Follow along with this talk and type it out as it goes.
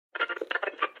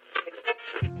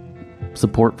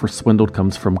Support for Swindled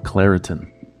comes from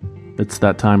Claritin. It's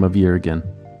that time of year again,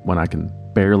 when I can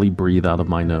barely breathe out of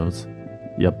my nose.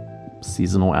 Yep,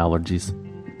 seasonal allergies.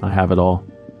 I have it all.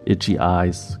 Itchy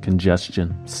eyes,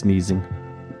 congestion, sneezing.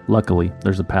 Luckily,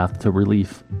 there's a path to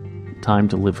relief. Time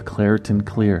to live Claritin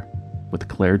Clear with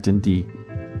Claritin D.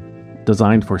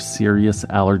 Designed for serious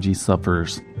allergy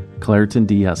sufferers, Claritin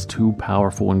D has 2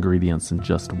 powerful ingredients in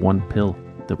just 1 pill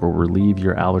that will relieve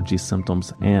your allergy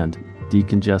symptoms and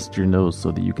decongest your nose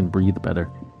so that you can breathe better.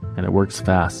 And it works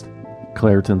fast.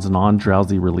 Claritin's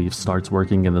non-drowsy relief starts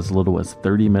working in as little as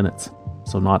 30 minutes,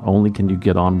 so not only can you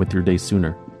get on with your day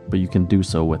sooner, but you can do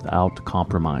so without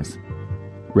compromise.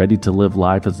 Ready to live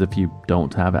life as if you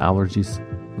don't have allergies?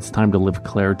 It's time to live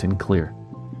Claritin Clear.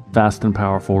 Fast and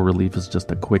powerful relief is just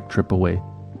a quick trip away.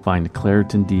 Find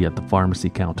Claritin D at the pharmacy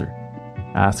counter.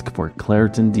 Ask for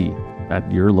Claritin D at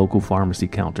your local pharmacy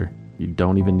counter. You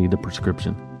don't even need a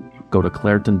prescription. Go to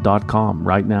Claritin.com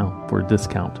right now for a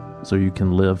discount so you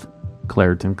can live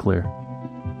Claritin Clear.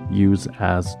 Use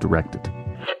as directed.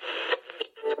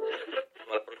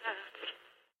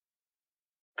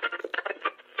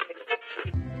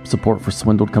 Support for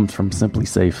Swindled comes from Simply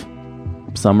Safe.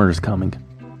 Summer is coming.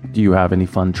 Do you have any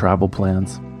fun travel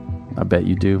plans? I bet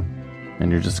you do.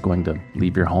 And you're just going to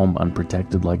leave your home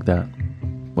unprotected like that?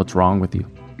 What's wrong with you?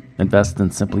 Invest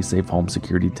in Simply Safe Home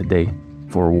Security today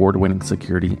for award-winning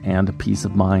security and peace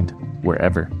of mind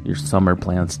wherever your summer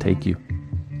plans take you.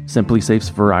 Simply Safe's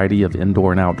variety of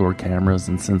indoor and outdoor cameras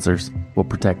and sensors will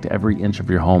protect every inch of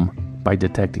your home by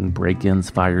detecting break-ins,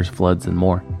 fires, floods, and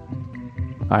more.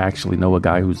 I actually know a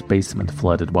guy whose basement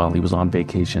flooded while he was on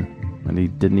vacation, and he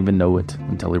didn't even know it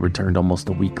until he returned almost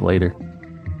a week later.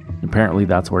 Apparently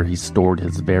that's where he stored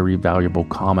his very valuable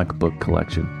comic book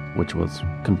collection, which was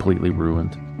completely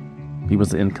ruined. He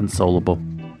was inconsolable,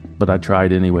 but I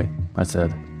tried anyway. I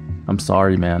said, "I'm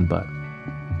sorry, man, but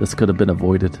this could have been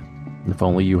avoided if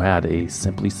only you had a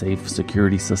Simply Safe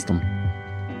security system."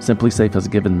 Simply Safe has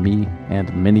given me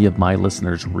and many of my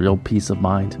listeners real peace of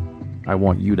mind. I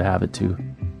want you to have it too.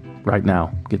 Right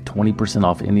now, get 20%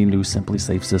 off any new Simply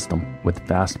Safe system with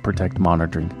Fast Protect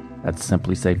monitoring at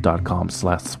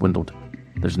simplysafe.com/swindled.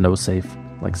 There's no safe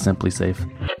like Simply Safe.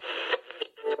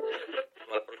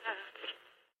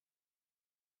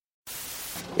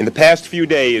 In the past few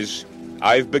days,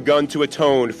 I've begun to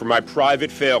atone for my private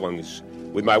failings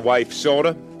with my wife,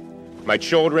 Silda, my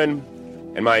children,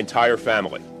 and my entire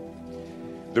family.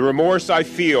 The remorse I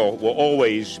feel will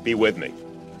always be with me.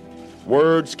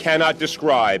 Words cannot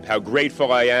describe how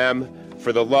grateful I am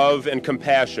for the love and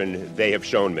compassion they have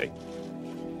shown me.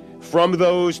 From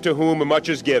those to whom much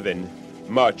is given,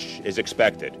 much is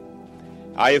expected.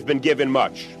 I have been given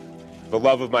much: the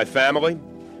love of my family,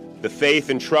 the faith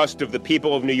and trust of the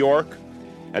people of New York,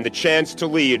 and the chance to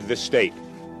lead this state.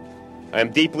 I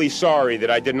am deeply sorry that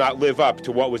I did not live up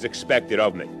to what was expected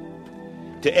of me.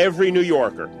 To every New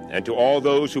Yorker and to all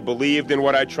those who believed in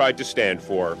what I tried to stand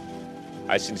for,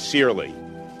 I sincerely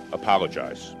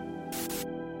apologize.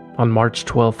 On March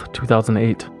 12,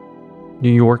 2008, New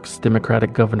York's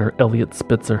Democratic Governor Eliot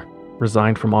Spitzer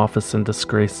resigned from office in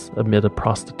disgrace amid a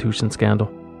prostitution scandal.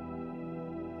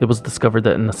 It was discovered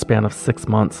that in the span of 6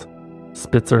 months,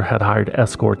 Spitzer had hired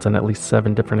escorts on at least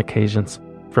 7 different occasions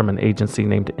from an agency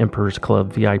named Emperor's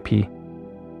Club VIP,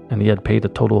 and he had paid a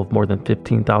total of more than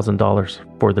 $15,000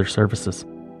 for their services.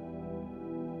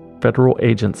 Federal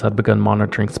agents had begun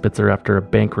monitoring Spitzer after a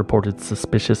bank reported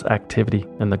suspicious activity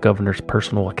in the governor's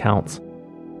personal accounts.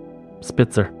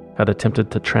 Spitzer had attempted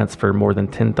to transfer more than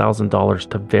 $10,000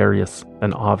 to various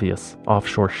and obvious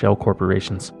offshore shell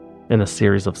corporations in a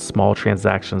series of small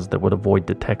transactions that would avoid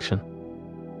detection.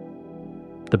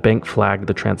 The bank flagged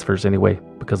the transfers anyway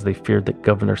because they feared that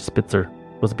Governor Spitzer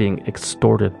was being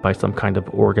extorted by some kind of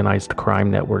organized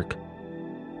crime network.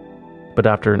 But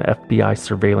after an FBI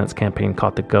surveillance campaign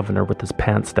caught the governor with his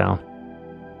pants down,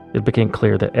 it became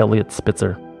clear that Eliot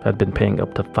Spitzer had been paying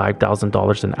up to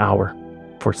 $5,000 an hour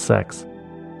for sex.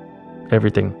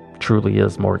 Everything truly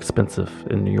is more expensive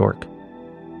in New York.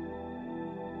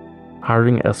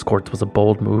 Hiring escorts was a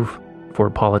bold move for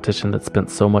a politician that spent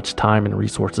so much time and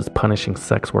resources punishing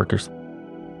sex workers.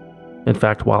 In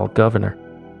fact, while governor,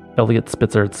 Eliot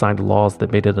Spitzer had signed laws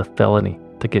that made it a felony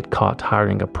to get caught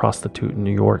hiring a prostitute in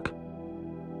New York.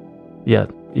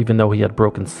 Yet, even though he had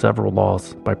broken several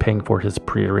laws by paying for his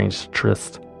prearranged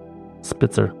tryst,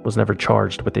 Spitzer was never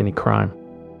charged with any crime.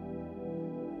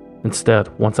 Instead,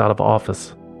 once out of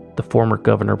office, the former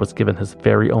governor was given his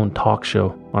very own talk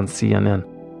show on CNN,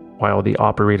 while the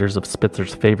operators of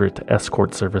Spitzer's favorite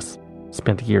escort service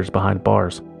spent years behind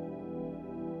bars.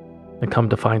 And come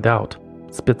to find out,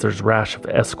 Spitzer's rash of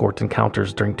escort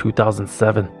encounters during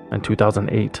 2007 and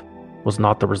 2008 was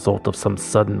not the result of some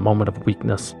sudden moment of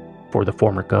weakness for the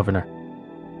former governor.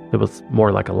 It was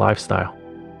more like a lifestyle.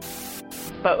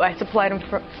 But I supplied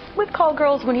him with call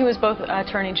girls when he was both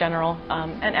Attorney General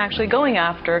and actually going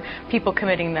after people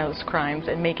committing those crimes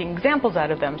and making examples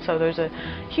out of them. So there's a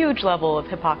huge level of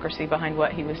hypocrisy behind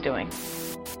what he was doing.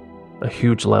 A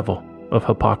huge level of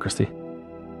hypocrisy.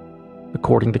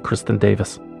 According to Kristen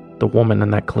Davis, the woman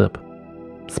in that clip,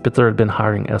 Spitzer had been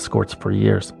hiring escorts for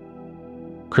years.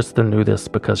 Kristen knew this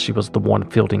because she was the one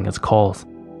fielding his calls.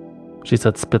 She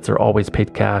said Spitzer always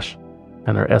paid cash,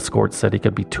 and her escort said he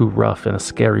could be too rough in a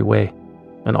scary way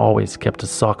and always kept his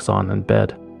socks on in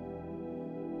bed.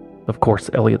 Of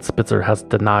course, Elliot Spitzer has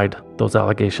denied those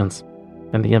allegations,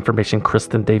 and the information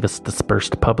Kristen Davis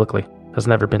dispersed publicly has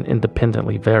never been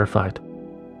independently verified.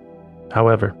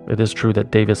 However, it is true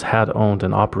that Davis had owned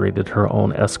and operated her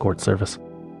own escort service.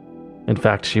 In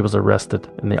fact, she was arrested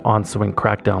in the ensuing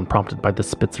crackdown prompted by the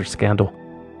Spitzer scandal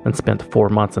and spent 4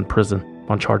 months in prison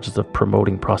on charges of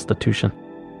promoting prostitution.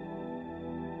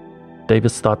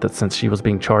 Davis thought that since she was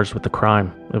being charged with the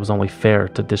crime, it was only fair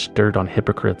to dish dirt on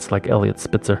hypocrites like Elliot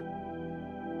Spitzer,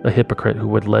 a hypocrite who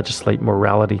would legislate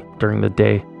morality during the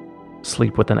day,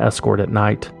 sleep with an escort at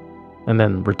night, and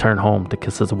then return home to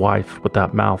kiss his wife with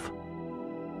that mouth.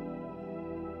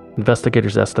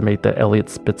 Investigators estimate that Elliot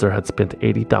Spitzer had spent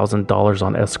 $80,000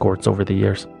 on escorts over the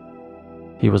years.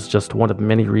 He was just one of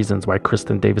many reasons why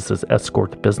Kristen Davis's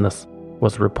escort business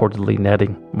was reportedly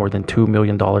netting more than $2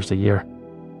 million a year.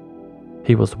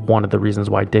 He was one of the reasons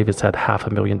why Davis had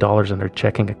 $500,000 in her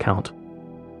checking account.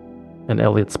 And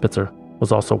Elliot Spitzer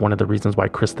was also one of the reasons why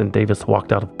Kristen Davis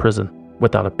walked out of prison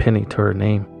without a penny to her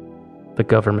name. The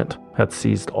government had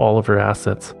seized all of her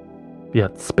assets,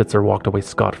 yet Spitzer walked away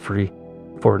scot-free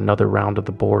for another round of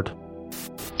the board.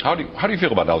 How do you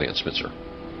feel about Elliot Spitzer?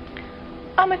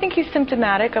 I think he's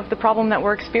symptomatic of the problem that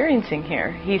we're experiencing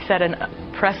here. He set a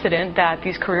precedent that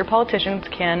these career politicians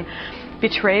can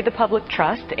betray the public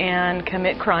trust and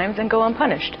commit crimes and go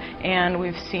unpunished. And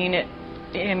we've seen it,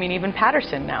 even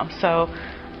Patterson now. So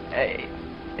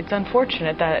it's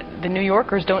unfortunate that the New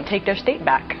Yorkers don't take their state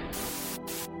back.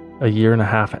 A year and a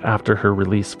half after her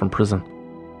release from prison,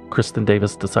 Kristen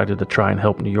Davis decided to try and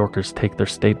help New Yorkers take their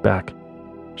state back.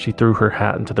 She threw her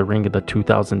hat into the ring of the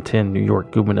 2010 New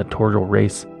York gubernatorial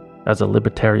race as a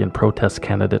libertarian protest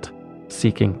candidate,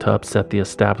 seeking to upset the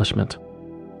establishment.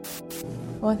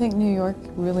 Well, I think New York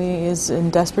really is in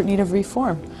desperate need of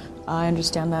reform. I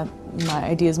understand that my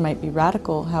ideas might be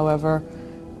radical. However,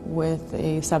 with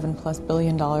a $7+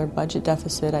 billion budget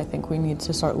deficit, I think we need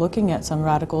to start looking at some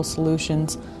radical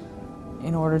solutions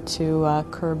in order to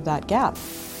curb that gap.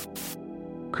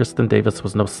 Kristen Davis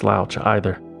was no slouch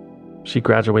either. She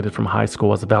graduated from high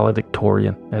school as a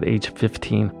valedictorian at age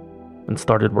 15 and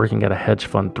started working at a hedge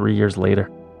fund 3 years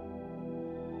later.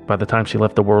 By the time she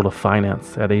left the world of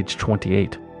finance at age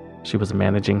 28, she was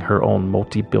managing her own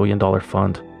multi-billion-dollar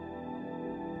fund.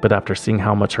 But after seeing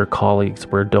how much her colleagues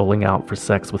were doling out for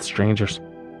sex with strangers,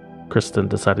 Kristen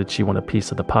decided she wanted a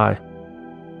piece of the pie.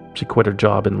 She quit her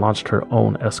job and launched her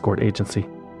own escort agency,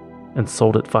 and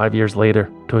sold it 5 years later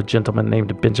to a gentleman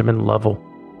named Benjamin Lovell,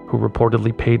 who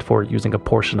reportedly paid for it using a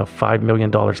portion of $5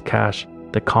 million cash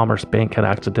that Commerce Bank had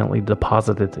accidentally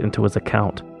deposited into his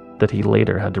account that he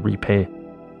later had to repay.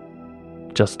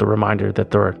 Just a reminder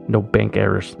that there are no bank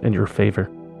errors in your favor.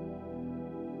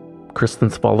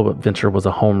 Kristen's follow-up venture was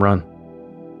a home run.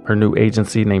 Her new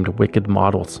agency named Wicked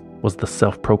Models was the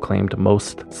self-proclaimed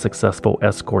most successful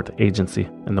escort agency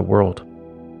in the world.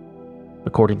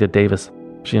 According to Davis,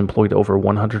 she employed over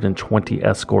 120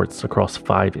 escorts across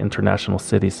 5 international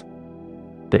cities.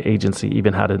 The agency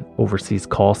even had an overseas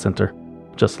call center,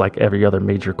 just like every other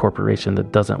major corporation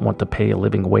that doesn't want to pay a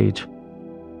living wage.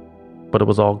 But it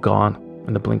was all gone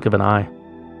in the blink of an eye.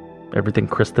 Everything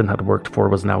Kristen had worked for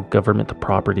was now government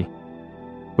property,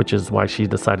 which is why she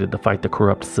decided to fight the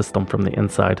corrupt system from the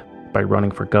inside by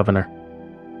running for governor,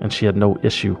 and she had no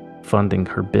issue funding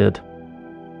her bid.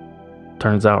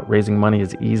 Turns out raising money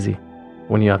is easy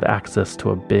when you have access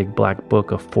to a big black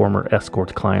book of former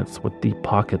escort clients with deep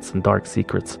pockets and dark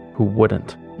secrets who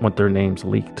wouldn't want their names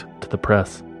leaked to the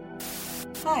press.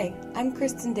 Hi, I'm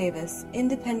Kristen Davis,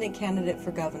 independent candidate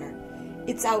for governor.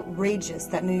 It's outrageous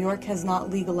that New York has not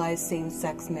legalized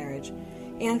same-sex marriage.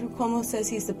 Andrew Cuomo says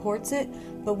he supports it,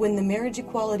 but when the marriage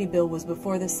equality bill was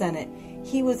before the Senate,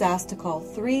 he was asked to call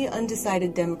 3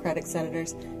 undecided Democratic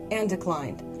senators and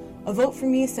declined. A vote for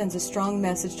me sends a strong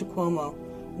message to Cuomo.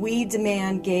 We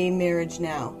demand gay marriage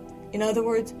now. In other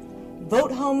words,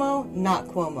 vote homo, not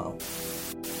Cuomo.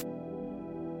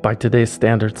 By today's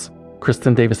standards,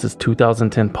 Kristen Davis's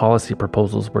 2010 policy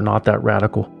proposals were not that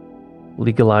radical.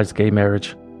 Legalize gay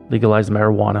marriage, legalize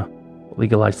marijuana,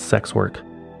 legalize sex work.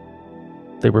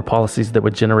 They were policies that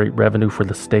would generate revenue for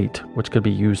the state, which could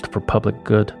be used for public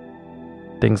good.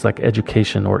 Things like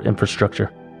education or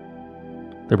infrastructure.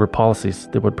 They were policies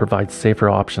that would provide safer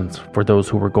options for those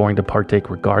who were going to partake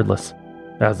regardless,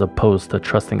 as opposed to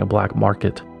trusting a black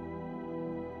market.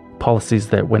 Policies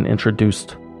that, when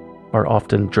introduced, are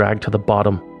often dragged to the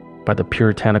bottom by the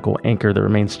puritanical anchor that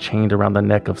remains chained around the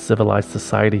neck of civilized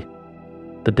society,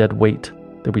 the dead weight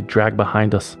that we drag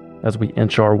behind us as we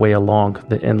inch our way along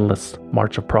the endless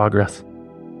march of progress.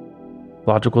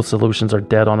 Logical solutions are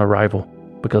dead on arrival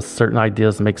because certain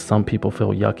ideas make some people feel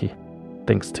yucky,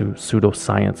 thanks to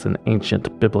pseudoscience and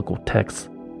ancient biblical texts.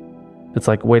 It's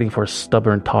like waiting for a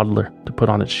stubborn toddler to put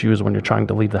on its shoes when you're trying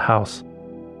to leave the house.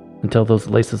 Until those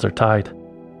laces are tied,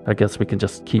 I guess we can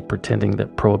just keep pretending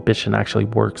that prohibition actually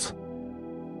works.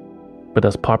 But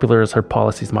as popular as her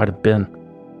policies might have been,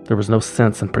 there was no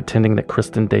sense in pretending that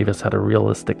Kristen Davis had a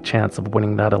realistic chance of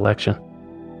winning that election.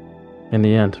 In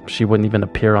the end, she wouldn't even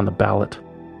appear on the ballot.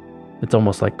 It's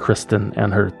almost like Kristen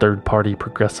and her third-party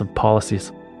progressive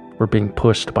policies were being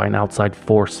pushed by an outside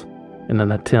force in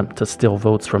an attempt to steal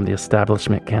votes from the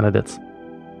establishment candidates.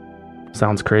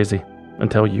 Sounds crazy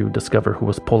until you discover who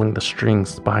was pulling the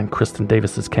strings behind Kristen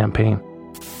Davis's campaign.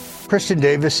 Kristen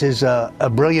Davis is a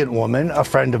brilliant woman, a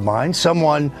friend of mine,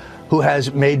 someone who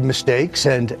has made mistakes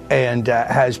and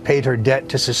has paid her debt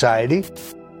to society.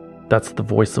 That's the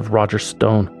voice of Roger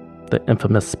Stone, the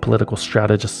infamous political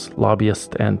strategist,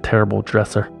 lobbyist, and terrible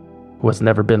dresser, who has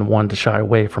never been one to shy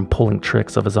away from pulling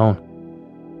tricks of his own.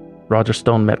 Roger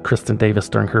Stone met Kristen Davis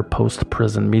during her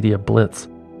post-prison media blitz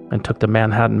and took the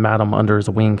Manhattan Madam under his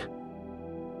wing.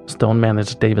 Stone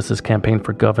managed Davis's campaign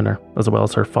for governor, as well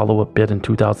as her follow-up bid in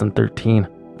 2013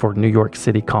 for New York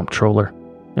City Comptroller,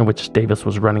 in which Davis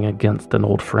was running against an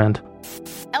old friend.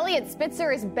 Eliot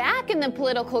Spitzer is back in the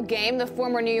political game. The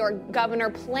former New York governor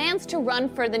plans to run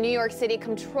for the New York City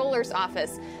Comptroller's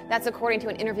office. That's according to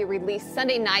an interview released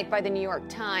Sunday night by the New York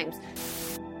Times.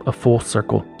 A full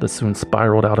circle that soon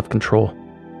spiraled out of control.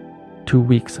 2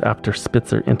 weeks after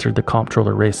Spitzer entered the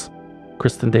comptroller race,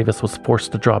 Kristen Davis was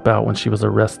forced to drop out when she was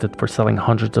arrested for selling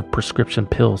hundreds of prescription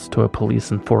pills to a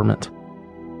police informant.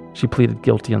 She pleaded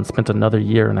guilty and spent another 1.5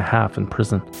 years in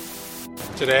prison.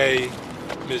 Today,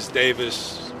 Ms.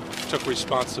 Davis took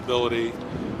responsibility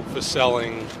for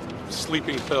selling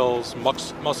sleeping pills,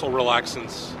 muscle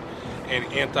relaxants, and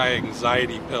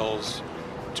anti-anxiety pills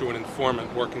to an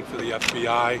informant working for the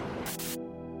FBI.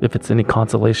 If it's any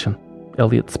consolation,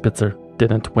 Eliot Spitzer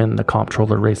didn't win the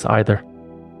comptroller race either.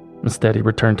 Instead, he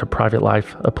returned to private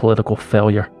life, a political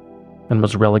failure, and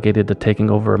was relegated to taking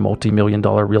over a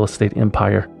multi-million-dollar real estate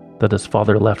empire that his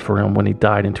father left for him when he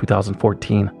died in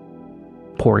 2014.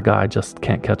 Poor guy just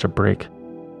can't catch a break.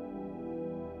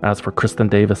 As for Kristen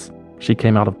Davis, she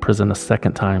came out of prison a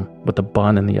second time with a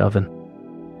bun in the oven.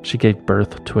 She gave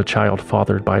birth to a child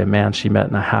fathered by a man she met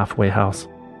in a halfway house,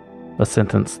 a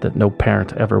sentence that no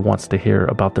parent ever wants to hear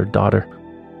about their daughter.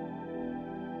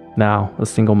 Now, a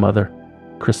single mother,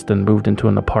 Kristen moved into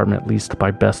an apartment leased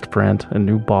by best friend and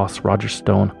new boss Roger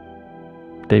Stone.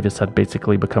 Davis had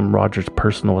basically become Roger's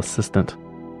personal assistant.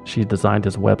 She designed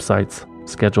his websites,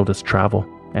 scheduled his travel,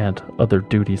 and other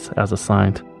duties as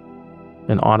assigned.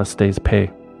 An honest day's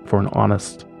pay for an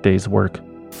honest day's work.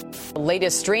 The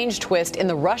latest strange twist in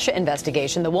the Russia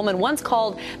investigation. The woman once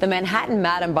called the Manhattan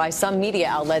Madam by some media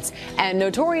outlets and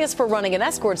notorious for running an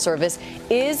escort service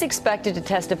is expected to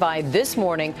testify this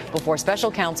morning before special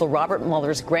counsel Robert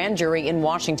Mueller's grand jury in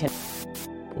Washington.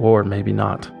 Or maybe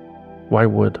not. Why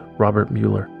would Robert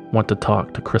Mueller want to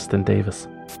talk to Kristen Davis?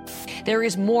 There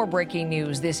is more breaking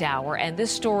news this hour, and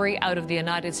this story out of the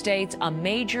United States, a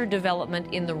major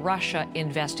development in the Russia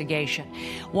investigation.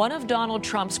 One of Donald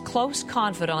Trump's close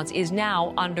confidants is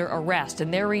now under arrest,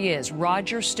 and there he is,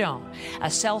 Roger Stone, a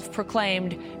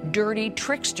self-proclaimed dirty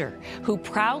trickster who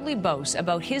proudly boasts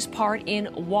about his part in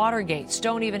Watergate.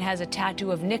 Stone even has a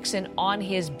tattoo of Nixon on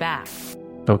his back.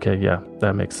 Okay, yeah,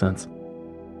 that makes sense.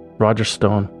 Roger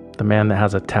Stone, the man that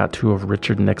has a tattoo of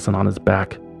Richard Nixon on his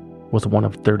back, was one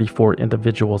of 34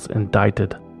 individuals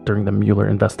indicted during the Mueller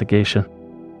investigation.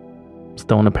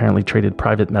 Stone apparently traded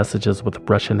private messages with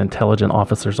Russian intelligence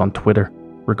officers on Twitter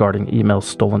regarding emails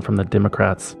stolen from the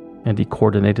Democrats, and he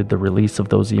coordinated the release of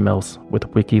those emails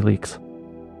with WikiLeaks.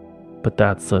 But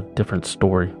that's a different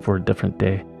story for a different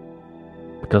day,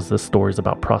 because this story is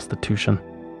about prostitution,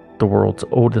 the world's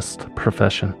oldest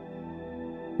profession.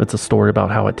 It's a story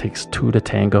about how it takes two to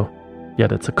tango,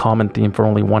 yet it's a common theme for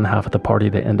only one half of the party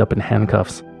to end up in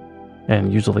handcuffs.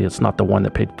 And usually it's not the one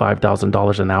that paid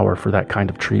 $5,000 an hour for that kind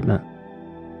of treatment.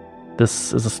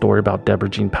 This is a story about Deborah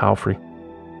Jean Palfrey,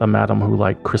 a madam who,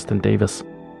 like Kristen Davis,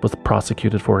 was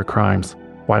prosecuted for her crimes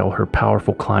while her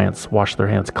powerful clients washed their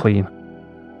hands clean.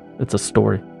 It's a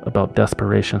story about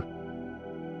desperation.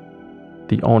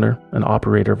 The owner and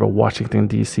operator of a Washington,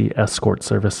 D.C. escort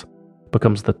service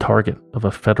becomes the target of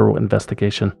a federal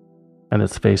investigation and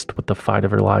is faced with the fight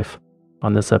of her life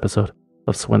on this episode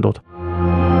of Swindled.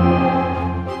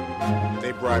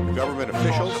 They bribed government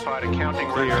officials,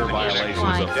 clear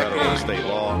violations of federal and state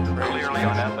law,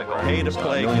 pay to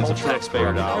play millions of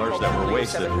taxpayer dollars that were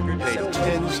wasted, paid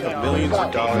tens of millions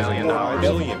of dollars, $1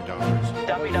 billion,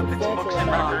 dummied up its books and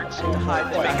records,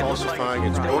 by falsifying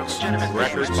its books and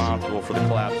records, responsible for the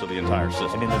collapse of the entire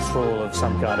system. And in this role of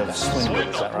some kind of swindle,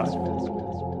 is that right?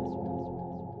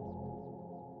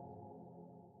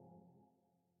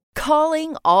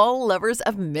 Calling all lovers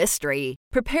of mystery.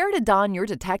 Prepare to don your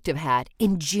detective hat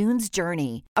in June's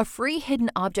Journey, a free hidden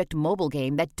object mobile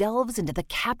game that delves into the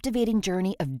captivating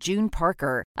journey of June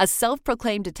Parker, a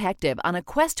self-proclaimed detective on a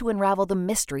quest to unravel the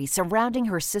mystery surrounding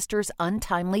her sister's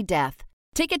untimely death.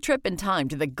 Take a trip in time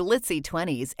to the glitzy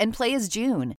 20s and play as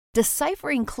June,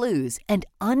 deciphering clues and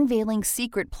unveiling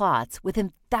secret plots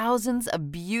within thousands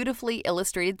of beautifully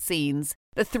illustrated scenes.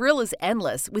 The thrill is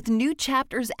endless with new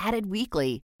chapters added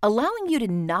weekly, allowing you to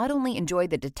not only enjoy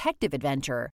the detective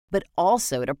adventure, but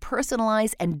also to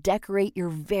personalize and decorate your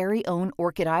very own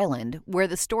Orchid Island where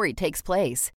the story takes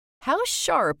place. How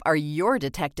sharp are your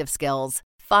detective skills?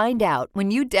 Find out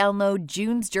when you download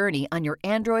June's Journey on your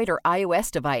Android or iOS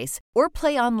device or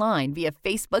play online via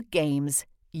Facebook Games.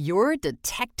 Your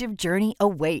detective journey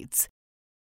awaits.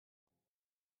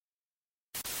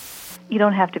 You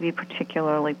don't have to be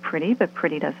particularly pretty, but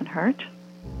pretty doesn't hurt.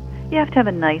 You have to have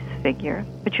a nice figure,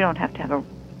 but you don't have to have a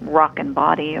rockin'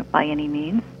 body by any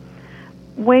means.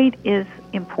 Weight is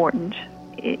important.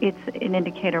 It's an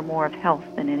indicator more of health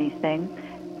than anything.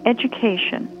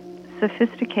 Education,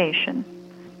 sophistication,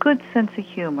 good sense of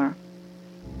humor,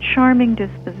 charming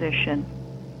disposition.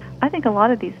 I think a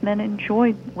lot of these men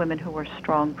enjoyed women who were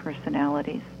strong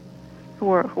personalities, who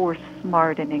were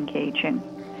smart and engaging.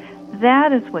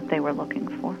 That is what they were looking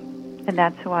for, and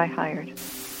that's who I hired.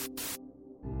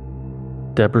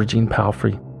 Deborah Jean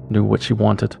Palfrey knew what she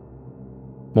wanted.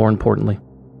 More importantly,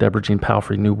 Deborah Jean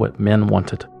Palfrey knew what men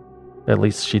wanted. At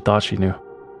least she thought she knew.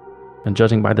 And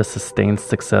judging by the sustained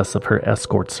success of her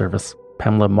escort service,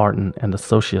 Pamela Martin and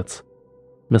Associates,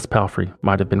 Miss Palfrey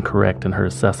might have been correct in her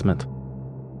assessment.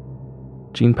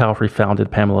 Jean Palfrey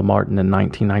founded Pamela Martin in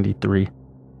 1993,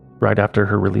 right after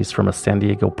her release from a San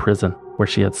Diego prison where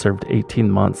she had served 18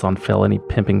 months on felony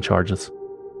pimping charges.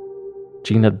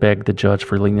 Jean had begged the judge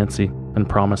for leniency and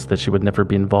promised that she would never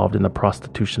be involved in the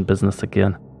prostitution business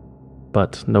again.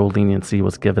 But no leniency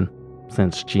was given,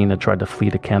 since Jean had tried to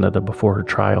flee to Canada before her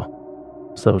trial.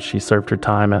 So she served her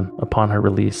time and, upon her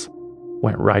release,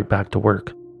 went right back to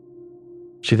work.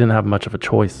 She didn't have much of a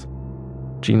choice.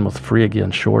 Jean was free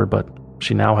again, sure, but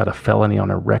she now had a felony on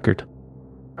her record.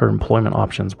 Her employment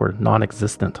options were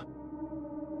non-existent.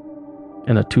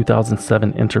 In a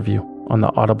 2007 interview on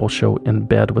the Audible show In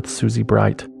Bed with Susie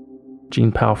Bright,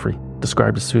 Jean Palfrey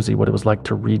described to Susie what it was like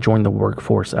to rejoin the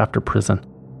workforce after prison.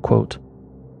 Quote,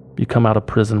 "You come out of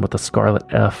prison with a scarlet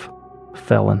F,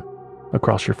 felon,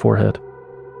 across your forehead.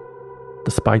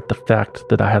 Despite the fact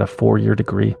that I had a 4-year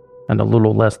degree and a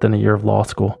little less than a year of law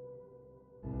school.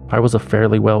 I was a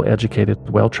fairly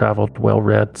well-educated, well-traveled,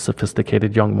 well-read,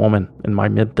 sophisticated young woman in my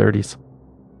mid-30s.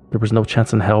 There was no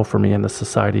chance in hell for me in this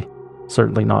society,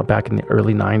 certainly not back in the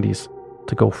early 90s,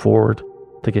 to go forward,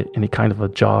 to get any kind of a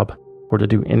job, or to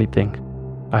do anything.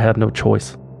 I had no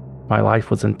choice. My life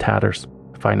was in tatters,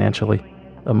 financially,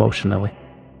 emotionally.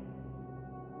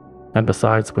 And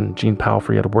besides, when Jean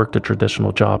Palfrey had worked a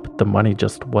traditional job, the money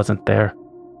just wasn't there.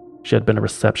 She had been a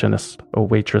receptionist, a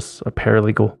waitress, a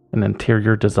paralegal, an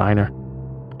interior designer,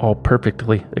 all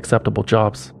perfectly acceptable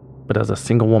jobs, but as a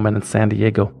single woman in San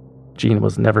Diego, Jean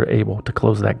was never able to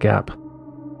close that gap.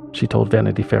 She told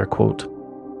Vanity Fair, quote,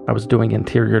 "I was doing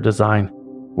interior design,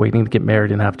 waiting to get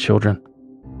married and have children.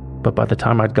 But by the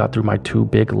time I'd got through my 2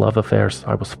 big love affairs,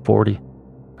 I was 40.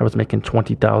 I was making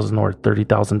 $20,000 or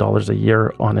 $30,000 a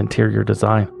year on interior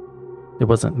design. It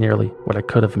wasn't nearly what I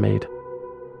could have made."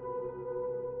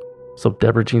 So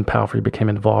Deborah Jean Palfrey became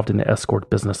involved in the escort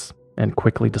business and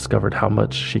quickly discovered how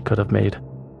much she could have made.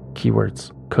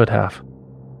 Keywords, could have.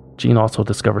 Jean also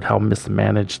discovered how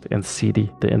mismanaged and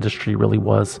seedy the industry really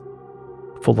was,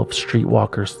 full of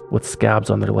streetwalkers with scabs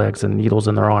on their legs and needles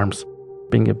in their arms,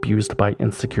 being abused by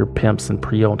insecure pimps in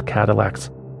pre-owned Cadillacs.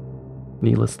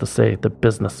 Needless to say, the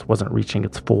business wasn't reaching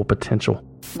its full potential.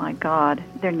 My God,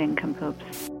 they're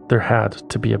nincompoops. There had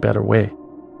to be a better way,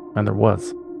 and there was.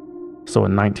 So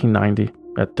in 1990,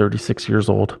 at 36 years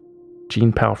old,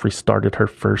 Jean Palfrey started her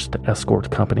first escort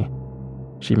company.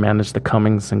 She managed the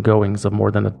comings and goings of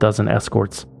more than a dozen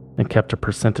escorts and kept a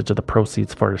percentage of the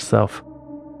proceeds for herself.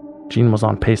 Jean was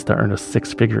on pace to earn a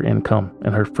six-figure income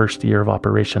in her first year of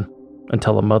operation,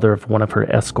 until a mother of one of her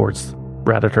escorts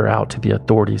ratted her out to the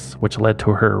authorities, which led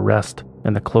to her arrest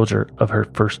and the closure of her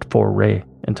first foray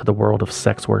into the world of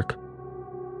sex work.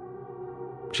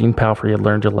 Jean Palfrey had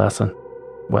learned a lesson.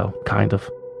 Well, kind of.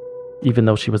 Even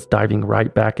though she was diving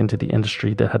right back into the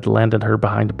industry that had landed her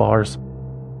behind bars,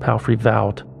 Palfrey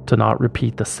vowed to not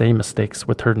repeat the same mistakes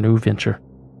with her new venture,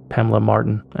 Pamela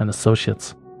Martin and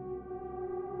Associates.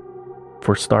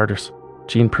 For starters,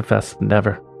 Jean professed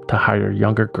never to hire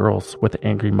younger girls with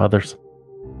angry mothers.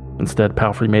 Instead,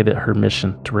 Palfrey made it her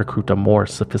mission to recruit a more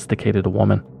sophisticated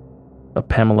woman. A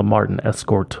Pamela Martin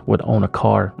escort would own a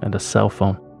car and a cell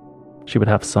phone. She would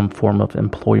have some form of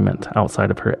employment outside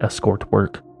of her escort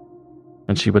work,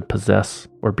 and she would possess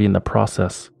or be in the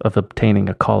process of obtaining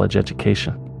a college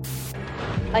education.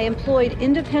 I employed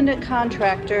independent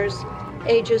contractors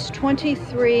ages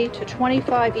 23 to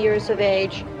 25 years of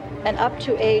age and up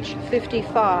to age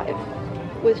 55,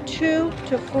 with 2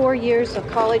 to 4 years of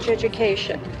college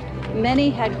education. Many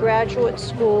had graduate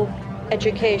school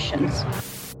educations.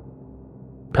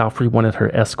 Palfrey wanted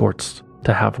her escorts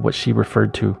to have what she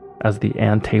referred to as the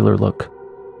Ann Taylor look: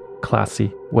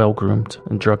 classy, well-groomed,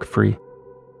 and drug-free,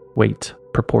 weight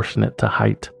proportionate to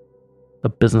height, a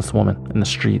businesswoman in the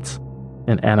streets,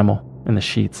 an animal in the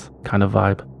sheets kind of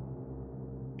vibe.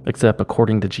 Except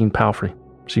according to Jean Palfrey,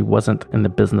 she wasn't in the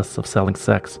business of selling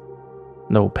sex.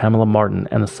 No, Pamela Martin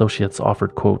and Associates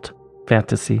offered, quote,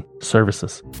 fantasy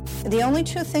services. The only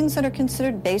two things that are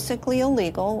considered basically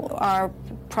illegal are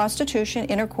prostitution,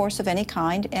 intercourse of any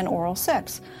kind, and oral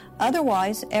sex.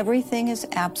 Otherwise, everything is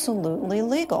absolutely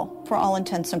legal for all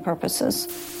intents and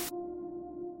purposes.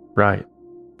 Right.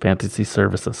 Fantasy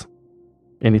services.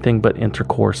 Anything but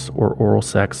intercourse or oral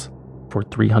sex for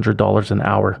 $300 an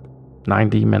hour,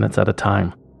 90 minutes at a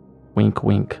time. Wink,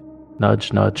 wink.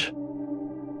 Nudge, nudge.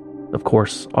 Of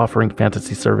course, offering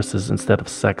fantasy services instead of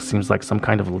sex seems like some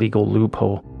kind of legal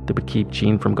loophole that would keep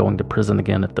Jean from going to prison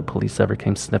again if the police ever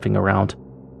came sniffing around.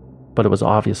 But it was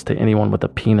obvious to anyone with a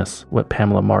penis what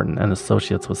Pamela Martin and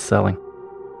Associates was selling.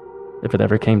 If it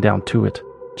ever came down to it,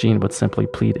 Jean would simply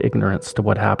plead ignorance to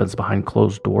what happens behind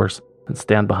closed doors and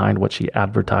stand behind what she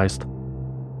advertised.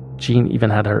 Jean even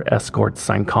had her escorts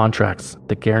sign contracts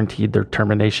that guaranteed their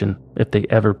termination if they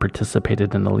ever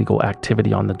participated in illegal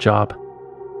activity on the job.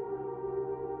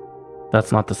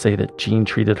 That's not to say that Jean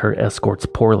treated her escorts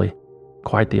poorly.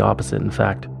 Quite the opposite, in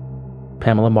fact.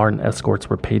 Pamela Martin escorts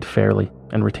were paid fairly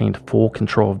and retained full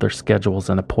control of their schedules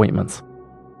and appointments.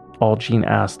 All Jean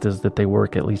asked is that they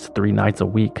work at least 3 nights a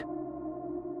week.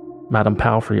 Madame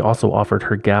Palfrey also offered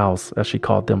her gals, as she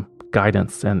called them,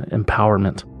 guidance and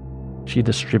empowerment. She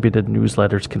distributed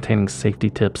newsletters containing safety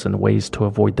tips and ways to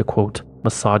avoid the, quote,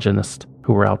 misogynists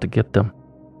who were out to get them.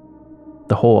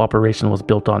 The whole operation was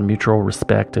built on mutual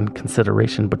respect and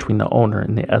consideration between the owner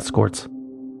and the escorts,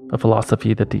 a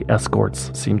philosophy that the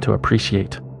escorts seemed to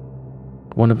appreciate.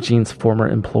 One of Jean's former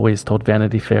employees told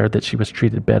Vanity Fair that she was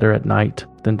treated better at night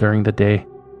than during the day,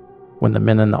 when the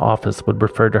men in the office would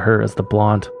refer to her as the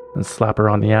blonde and slap her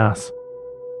on the ass.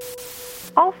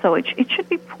 Also, it should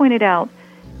be pointed out,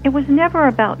 it was never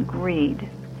about greed.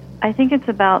 I think it's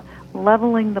about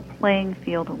leveling the playing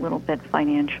field a little bit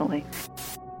financially.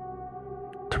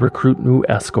 To recruit new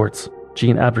escorts,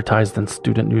 Jean advertised in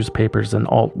student newspapers and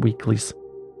alt weeklies,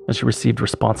 and she received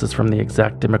responses from the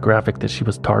exact demographic that she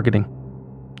was targeting.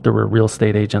 There were real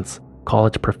estate agents,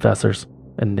 college professors,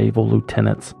 and naval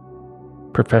lieutenants,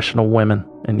 professional women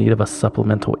in need of a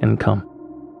supplemental income,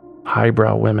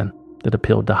 highbrow women that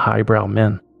appealed to highbrow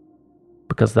men,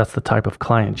 because that's the type of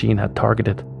client Jean had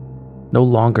targeted. No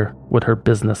longer would her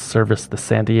business service the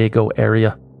San Diego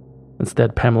area.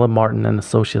 Instead, Pamela Martin and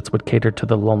Associates would cater to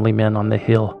the lonely men on the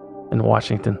Hill in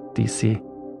Washington, D.C.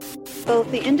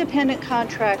 Both the independent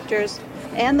contractors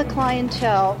and the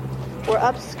clientele were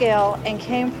upscale and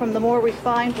came from the more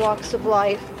refined walks of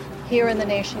life here in the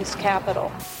nation's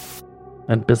capital.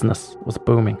 And business was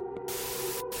booming.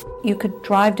 You could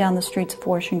drive down the streets of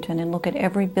Washington and look at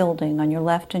every building on your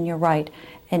left and your right,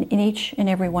 and in each and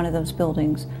every one of those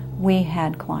buildings, we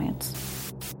had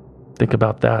clients. Think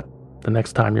about that the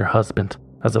next time your husband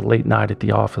has a late night at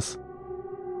the office.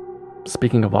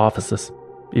 Speaking of offices,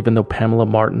 even though Pamela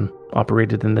Martin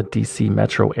operated in the D.C.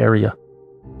 metro area,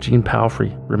 Jean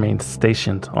Palfrey remained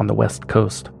stationed on the West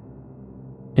Coast.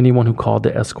 Anyone who called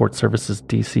the escort service's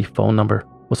DC phone number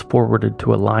was forwarded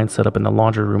to a line set up in the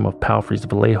laundry room of Palfrey's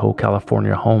Vallejo,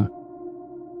 California home.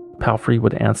 Palfrey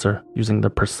would answer using the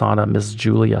persona Miss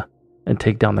Julia and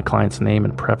take down the client's name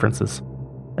and preferences,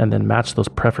 and then match those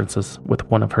preferences with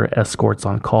one of her escorts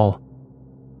on call.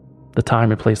 The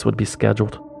time and place would be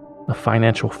scheduled, a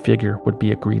financial figure would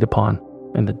be agreed upon,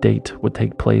 and the date would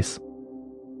take place.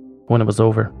 When it was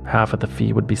over, half of the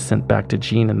fee would be sent back to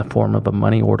Jean in the form of a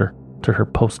money order to her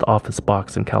post office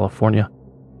box in California.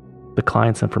 The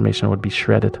client's information would be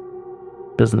shredded.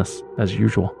 Business as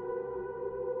usual.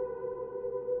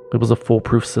 It was a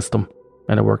foolproof system,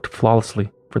 and it worked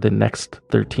flawlessly for the next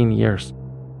 13 years,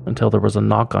 until there was a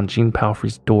knock on Jean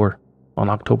Palfrey's door on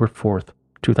October 4th,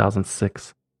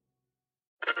 2006.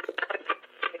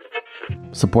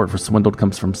 Support for Swindled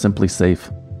comes from Simply Safe.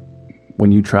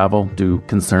 When you travel, do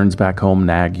concerns back home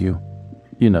nag you?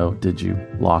 You know, did you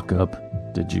lock up?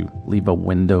 Did you leave a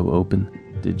window open?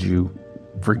 Did you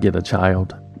forget a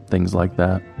child? Things like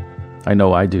that. I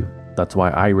know I do. That's why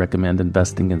I recommend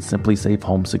investing in Simply Safe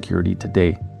Home Security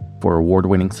today for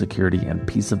award-winning security and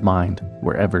peace of mind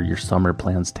wherever your summer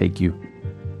plans take you.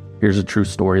 Here's a true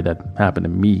story that happened to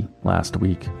me last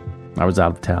week. I was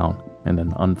out of town in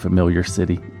an unfamiliar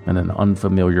city, in an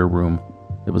unfamiliar room.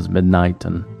 It was midnight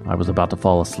and I was about to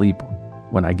fall asleep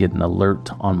when I get an alert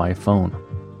on my phone.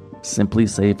 Simply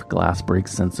Safe glass break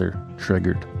sensor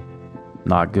triggered.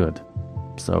 Not good.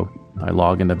 So I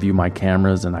log in to view my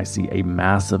cameras and I see a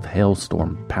massive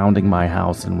hailstorm pounding my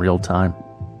house in real time.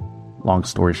 Long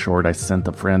story short, I sent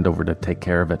a friend over to take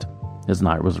care of it. His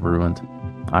night was ruined.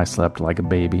 I slept like a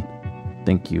baby.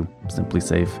 Thank you, Simply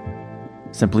Safe.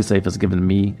 Simply Safe has given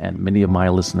me and many of my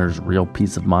listeners real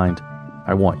peace of mind.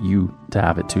 I want you to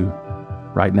have it too.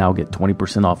 Right now, get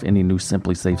 20% off any new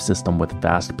Simply Safe system with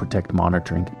Fast Protect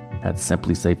monitoring at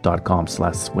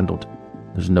simplysafe.com/swindled.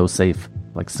 There's no safe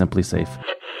like Simply Safe.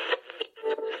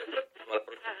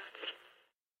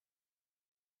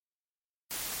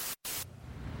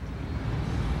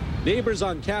 Neighbors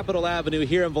on Capitol Avenue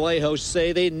here in Vallejo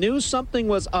say they knew something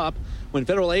was up when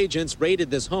federal agents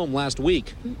raided this home last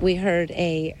week. We heard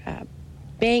a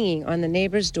banging on the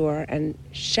neighbor's door and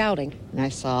shouting. And I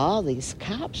saw all these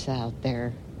cops out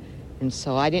there, and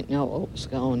so I didn't know what was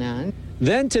going on.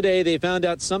 Then today they found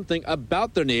out something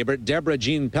about their neighbor, Deborah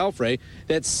Jean Palfrey,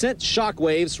 that sent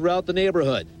shockwaves throughout the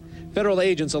neighborhood. Federal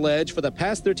agents allege for the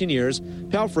past 13 years,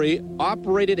 Palfrey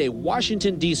operated a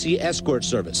Washington, D.C. escort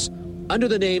service. Under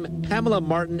the name Pamela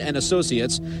Martin and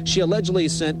Associates, she allegedly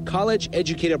sent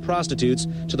college-educated prostitutes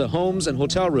to the homes and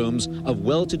hotel rooms of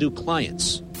well-to-do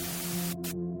clients.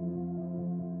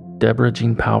 Deborah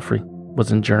Jean Palfrey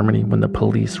was in Germany when the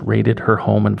police raided her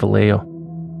home in Vallejo.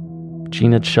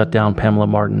 Jean had shut down Pamela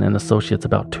Martin and Associates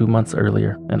about 2 months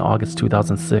earlier, in August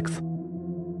 2006.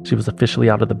 She was officially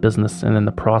out of the business and in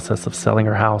the process of selling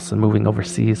her house and moving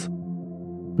overseas.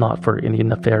 Not for any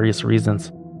nefarious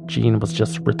reasons. Jean was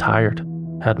just retired,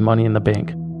 had money in the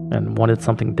bank, and wanted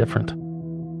something different.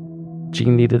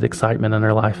 Jean needed excitement in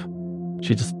her life.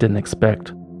 She just didn't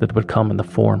expect that it would come in the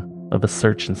form of a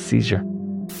search and seizure.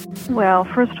 Well,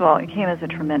 first of all, it came as a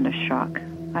tremendous shock.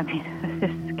 I mean,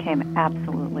 this came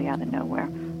absolutely out of nowhere.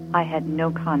 I had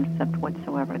no concept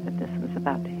whatsoever that this was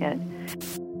about to hit.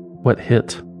 What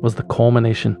hit was the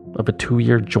culmination of a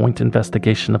 2-year joint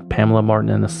investigation of Pamela Martin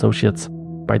and Associates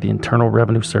by the Internal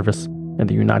Revenue Service and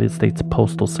the United States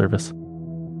Postal Service.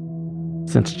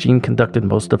 Since Jean conducted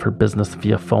most of her business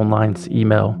via phone lines,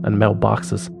 email, and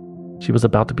mailboxes, she was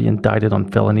about to be indicted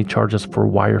on felony charges for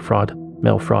wire fraud,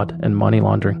 mail fraud, and money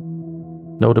laundering.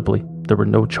 Notably, there were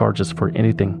no charges for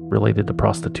anything related to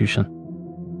prostitution.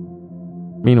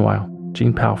 Meanwhile,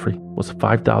 Jean Palfrey was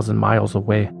 5,000 miles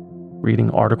away,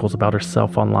 reading articles about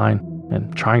herself online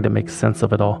and trying to make sense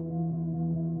of it all.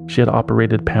 She had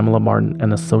operated Pamela Martin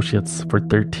and Associates for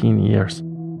 13 years,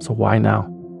 so why now?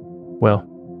 Well,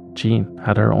 Jean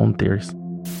had her own theories.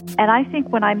 And I think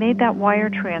when I made that wire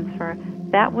transfer,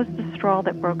 that was the straw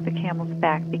that broke the camel's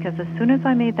back, because as soon as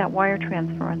I made that wire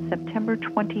transfer on September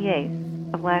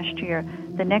 28th of last year,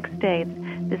 the next day,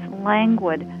 this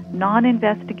languid,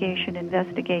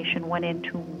 investigation went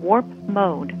into warp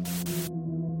mode.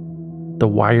 The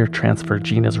wire transfer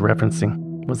Jean is referencing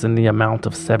was in the amount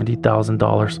of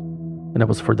 $70,000, and it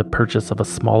was for the purchase of a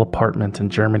small apartment in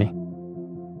Germany.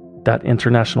 That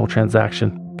international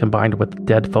transaction, combined with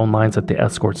dead phone lines at the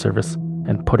escort service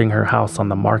and putting her house on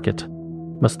the market,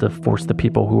 must have forced the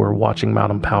people who were watching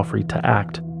Madame Palfrey to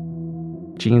act.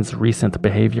 Jean's recent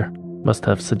behavior must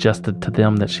have suggested to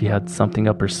them that she had something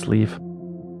up her sleeve.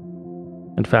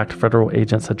 In fact, federal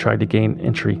agents had tried to gain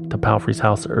entry to Palfrey's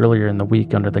house earlier in the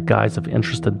week under the guise of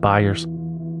interested buyers.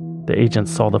 The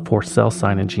agents saw the for sale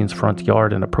sign in Jean's front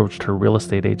yard and approached her real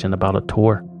estate agent about a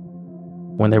tour.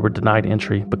 When they were denied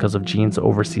entry because of Jean's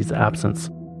overseas absence,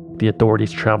 the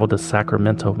authorities traveled to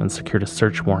Sacramento and secured a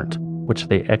search warrant, which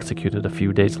they executed a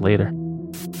few days later.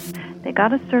 They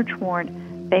got a search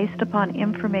warrant based upon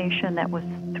information that was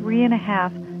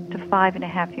 3.5 to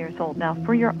 5.5 years old. Now,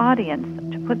 for your audience,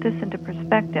 to put this into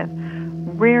perspective,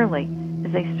 rarely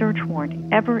is a search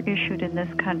warrant ever issued in this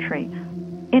country,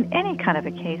 in any kind of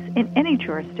a case, in any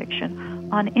jurisdiction,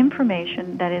 on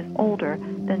information that is older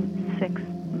than 6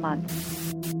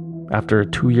 months. After a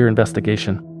 2-year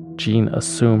investigation, Jean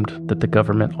assumed that the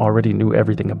government already knew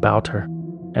everything about her,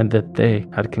 and that they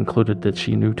had concluded that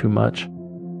she knew too much.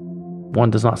 One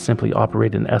does not simply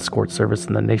operate an escort service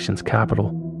in the nation's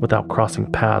capital without crossing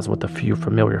paths with a few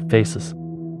familiar faces,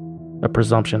 a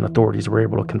presumption authorities were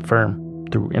able to confirm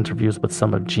through interviews with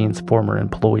some of Jean's former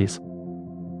employees.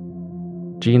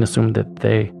 Jean assumed that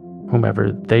they,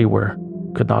 whomever they were,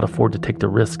 could not afford to take the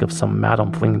risk of some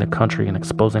madam fleeing the country and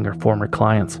exposing her former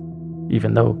clients,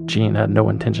 even though Jean had no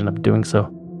intention of doing so.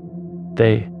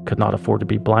 They could not afford to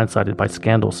be blindsided by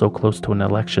scandal so close to an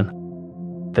election.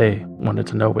 They wanted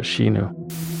to know what she knew.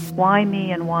 Why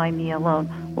me and why me alone?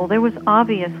 Well, there was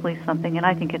obviously something, and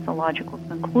I think it's a logical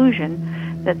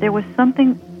conclusion, that there was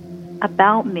something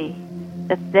about me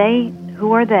that they,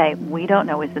 who are they? We don't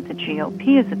know. Is it the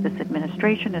GOP? Is it this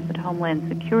administration? Is it Homeland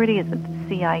Security? Is it the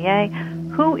CIA?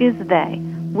 Who is they?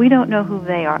 We don't know who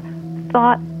they are.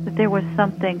 Thought that there was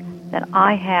something that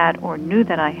I had or knew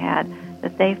that I had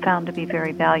that they found to be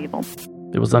very valuable.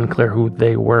 It was unclear who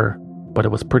they were, but it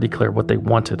was pretty clear what they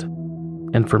wanted.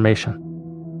 Information.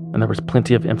 And there was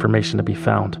plenty of information to be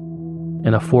found.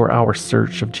 In a 4-hour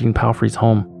search of Jean Palfrey's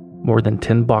home, more than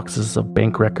 10 boxes of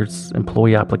bank records,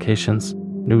 employee applications,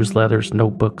 newsletters,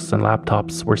 notebooks, and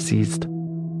laptops were seized.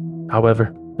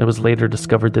 However, it was later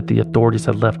discovered that the authorities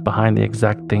had left behind the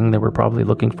exact thing they were probably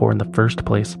looking for in the first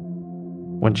place.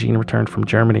 When Jean returned from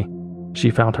Germany,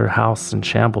 she found her house in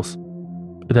shambles.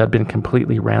 It had been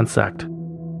completely ransacked,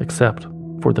 except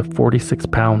for the 46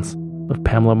 pounds of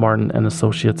Pamela Martin and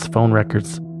Associates phone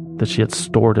records that she had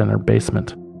stored in her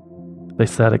basement. They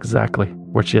sat exactly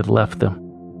where she had left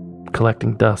them,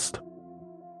 collecting dust.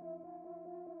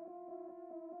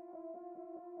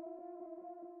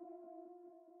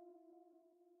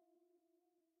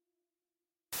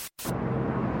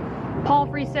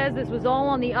 Palfrey says this was all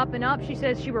on the up and up. She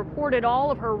says she reported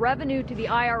all of her revenue to the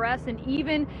IRS and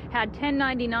even had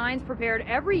 1099s prepared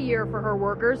every year for her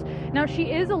workers. Now,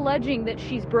 she is alleging that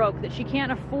she's broke, that she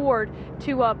can't afford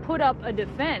to put up a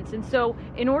defense. And so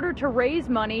in order to raise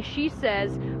money, she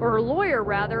says, or her lawyer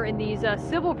rather, in these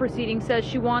civil proceedings says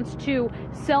she wants to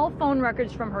sell phone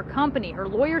records from her company. Her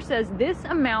lawyer says this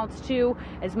amounts to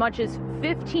as much as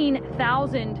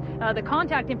 15,000, the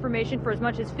contact information for as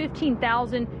much as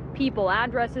 15,000 people,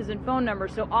 addresses and phone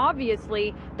numbers. So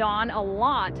obviously, Dawn, a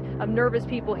lot of nervous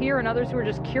people here and others who are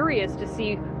just curious to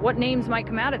see what names might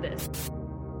come out of this.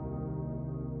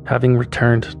 Having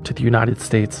returned to the United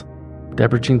States,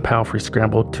 Deborah Jean Palfrey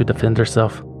scrambled to defend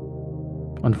herself.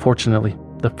 Unfortunately,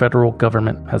 the federal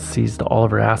government has seized all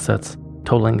of her assets,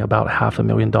 totaling about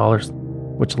 $500,000,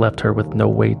 which left her with no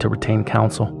way to retain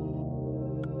counsel.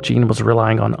 Jean was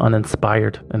relying on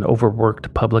uninspired and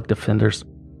overworked public defenders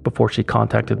before she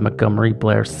contacted Montgomery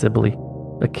Blair Sibley,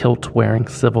 a kilt-wearing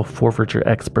civil forfeiture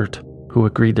expert who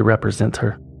agreed to represent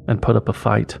her and put up a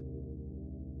fight.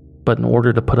 But in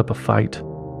order to put up a fight,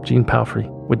 Jean Palfrey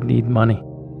would need money.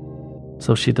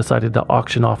 So she decided to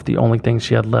auction off the only thing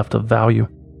she had left of value,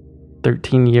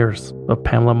 13 years of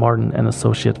Pamela Martin and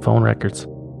Associate phone records.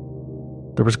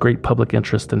 There was great public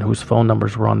interest in whose phone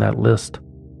numbers were on that list,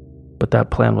 but that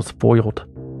plan was foiled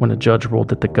when a judge ruled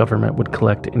that the government would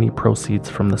collect any proceeds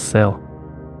from the sale.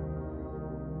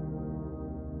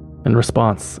 In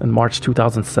response, in March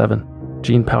 2007,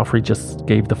 Jean Palfrey just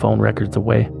gave the phone records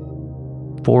away,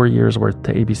 4 years' worth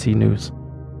to ABC News.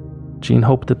 Jean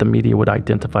hoped that the media would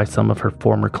identify some of her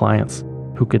former clients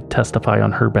who could testify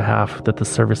on her behalf that the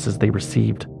services they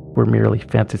received were merely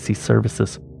fantasy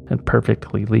services and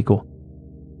perfectly legal.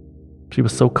 She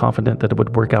was so confident that it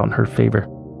would work out in her favor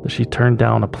that she turned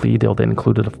down a plea deal that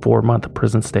included a 4-month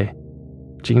prison stay.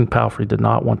 Jean Palfrey did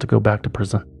not want to go back to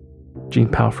prison. Jean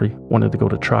Palfrey wanted to go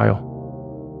to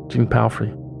trial. Jean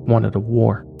Palfrey wanted a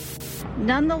war.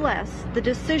 Nonetheless, the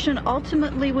decision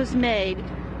ultimately was made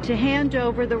to hand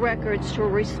over the records to a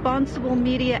responsible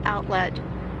media outlet,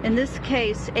 in this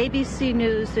case ABC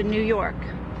News in New York,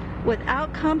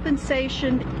 without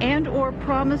compensation and or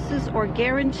promises or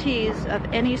guarantees of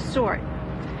any sort.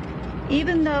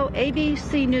 Even though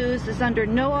ABC News is under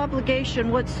no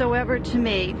obligation whatsoever to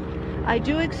me, I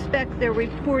do expect their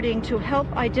reporting to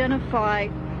help identify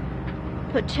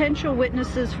potential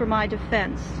witnesses for my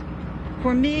defense.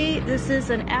 For me, this is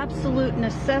an absolute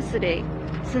necessity,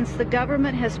 since the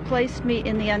government has placed me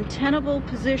in the untenable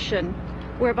position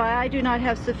whereby I do not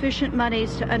have sufficient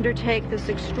monies to undertake this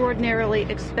extraordinarily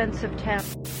expensive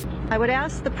task. I would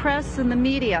ask the press and the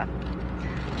media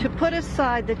to put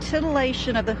aside the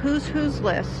titillation of the who's who's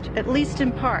list, at least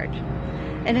in part,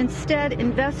 and instead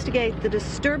investigate the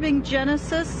disturbing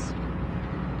genesis,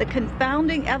 the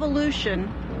confounding evolution,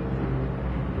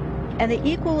 and the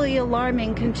equally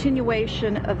alarming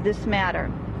continuation of this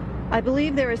matter. I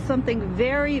believe there is something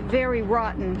very, very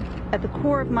rotten at the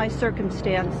core of my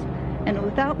circumstance, and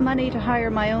without money to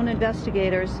hire my own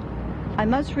investigators, I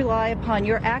must rely upon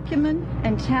your acumen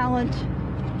and talent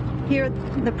here,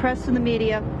 the press and the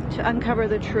media, to uncover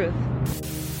the truth.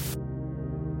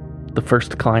 The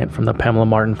first client from the Pamela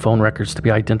Martin phone records to be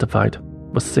identified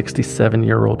was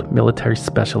 67-year-old military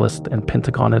specialist and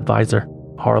Pentagon advisor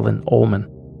Harlan Ullman.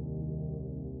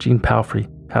 Jean Palfrey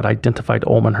had identified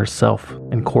Ullman herself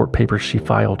in court papers she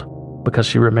filed because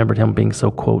she remembered him being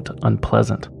so, quote,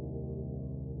 unpleasant.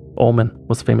 Ullman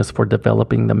was famous for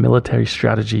developing the military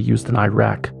strategy used in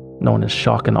Iraq, known as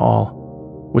shock and awe,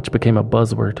 which became a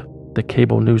buzzword that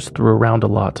cable news threw around a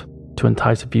lot to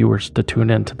entice viewers to tune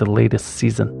in to the latest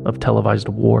season of televised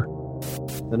war.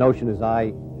 The notion, as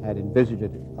I had envisaged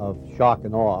it, of shock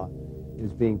and awe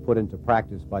is being put into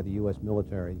practice by the U.S.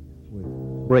 military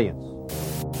with brilliance.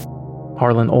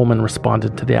 Harlan Ullman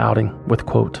responded to the outing with,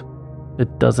 quote,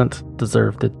 "It doesn't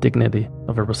deserve the dignity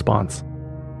of a response."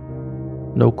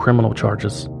 No criminal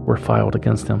charges were filed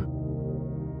against him.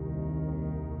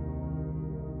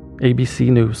 ABC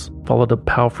News followed up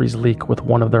Palfrey's leak with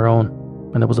one of their own,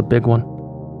 and it was a big one.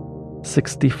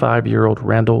 65-year-old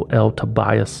Randall L.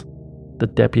 Tobias, the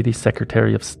Deputy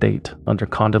Secretary of State under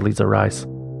Condoleezza Rice.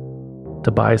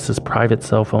 Tobias's private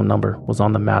cell phone number was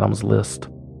on the madam's list.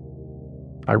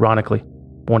 Ironically,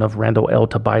 one of Randall L.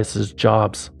 Tobias's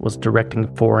jobs was directing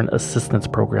foreign assistance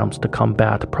programs to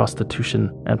combat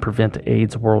prostitution and prevent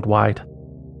AIDS worldwide.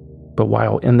 But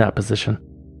while in that position,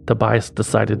 Tobias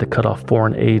decided to cut off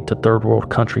foreign aid to third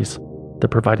world countries that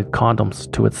provided condoms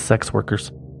to its sex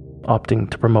workers, opting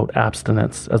to promote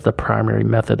abstinence as the primary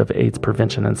method of AIDS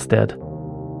prevention instead.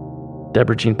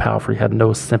 Deborah Jean Palfrey had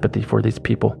no sympathy for these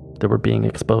people that were being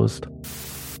exposed.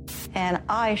 And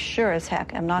I sure as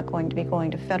heck am not going to be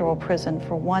going to federal prison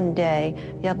for one day,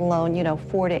 let alone,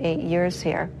 4 to 8 years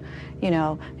here,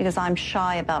 because I'm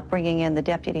shy about bringing in the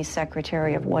deputy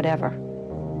secretary of whatever.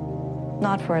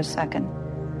 Not for a second.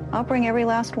 I'll bring every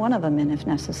last one of them in if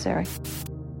necessary.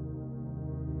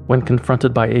 When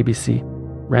confronted by ABC,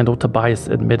 Randall Tobias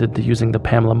admitted to using the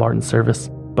Pamela Martin service,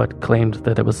 but claimed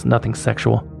that it was nothing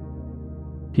sexual.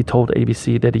 He told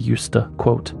ABC that he used to,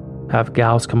 quote, have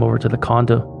gals come over to the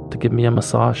condo to give me a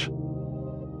massage.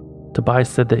 Tobias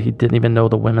said that he didn't even know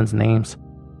the women's names.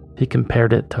 He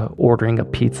compared it to ordering a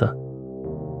pizza.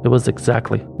 It was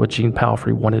exactly what Jean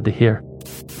Palfrey wanted to hear.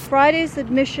 Friday's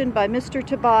admission by Mr.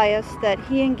 Tobias that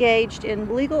he engaged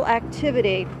in legal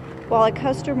activity while a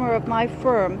customer of my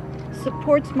firm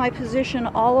supports my position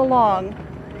all along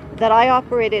that I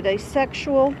operated a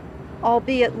sexual,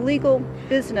 albeit legal,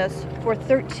 business for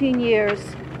 13 years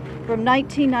from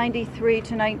 1993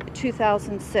 to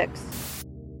 2006.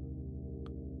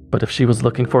 But if she was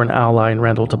looking for an ally in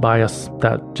Randall Tobias,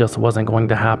 that just wasn't going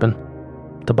to happen.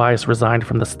 Tobias resigned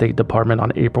from the State Department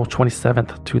on April 27,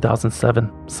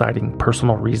 2007, citing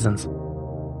personal reasons.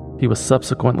 He was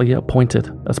subsequently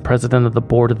appointed as president of the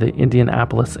board of the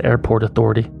Indianapolis Airport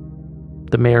Authority.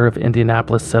 The mayor of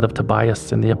Indianapolis said of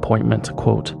Tobias in the appointment,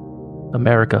 quote,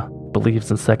 America believes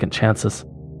in second chances.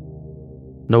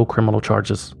 No criminal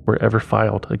charges were ever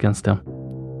filed against him.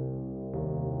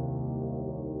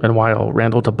 And while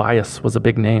Randall Tobias was a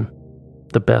big name,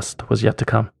 the best was yet to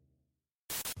come.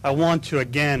 I want to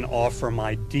again offer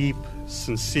my deep,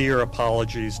 sincere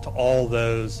apologies to all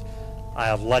those I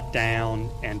have let down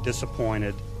and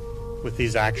disappointed with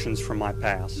these actions from my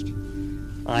past.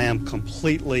 I am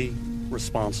completely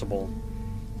responsible,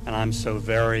 and I'm so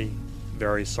very,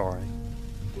 very sorry.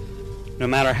 No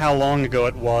matter how long ago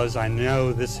it was, I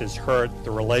know this has hurt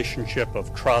the relationship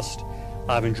of trust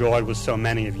I've enjoyed with so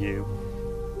many of you,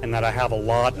 and that I have a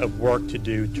lot of work to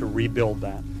do to rebuild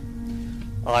that.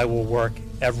 I will work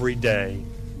every day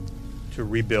to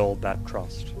rebuild that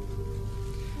trust.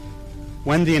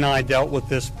 Wendy and I dealt with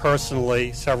this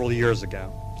personally several years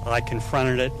ago. I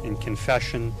confronted it in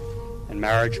confession and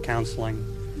marriage counseling.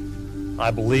 I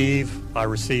believe I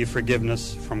received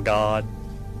forgiveness from God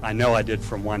I know I did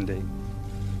from Wendy,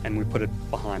 and we put it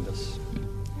behind us.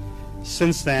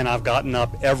 Since then, I've gotten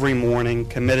up every morning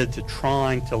committed to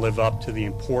trying to live up to the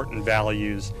important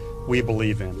values we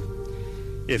believe in.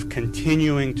 If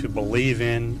continuing to believe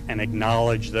in and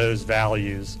acknowledge those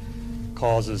values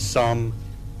causes some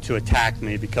to attack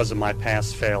me because of my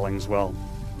past failings, well,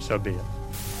 so be it.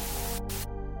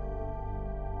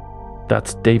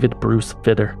 That's David Bruce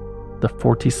Vitter, the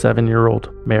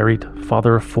 47-year-old married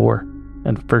father of 4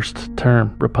 and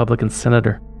first-term Republican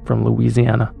senator from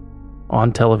Louisiana,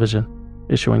 on television,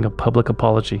 issuing a public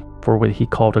apology for what he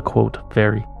called a, quote,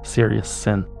 very serious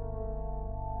sin.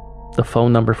 The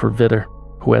phone number for Vitter,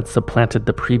 who had supplanted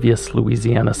the previous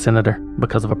Louisiana senator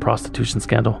because of a prostitution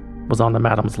scandal, was on the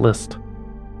madam's list.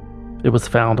 It was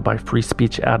found by free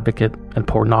speech advocate and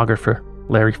pornographer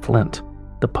Larry Flynt,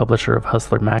 the publisher of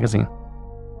Hustler magazine.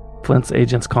 Flynt's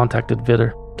agents contacted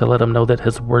Vitter to let him know that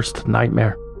his worst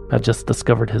nightmare had just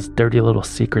discovered his dirty little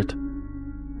secret.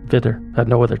 Vitter had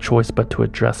no other choice but to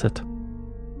address it.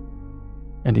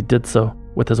 And he did so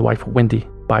with his wife Wendy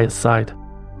by his side,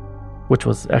 which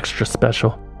was extra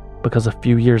special because a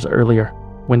few years earlier,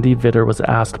 Wendy Vitter was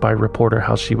asked by a reporter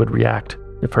how she would react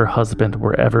if her husband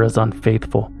were ever as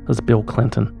unfaithful as Bill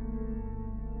Clinton.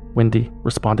 Wendy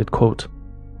responded, quote,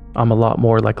 "I'm a lot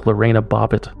more like Lorena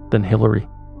Bobbitt than Hillary,"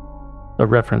 a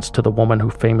reference to the woman who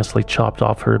famously chopped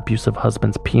off her abusive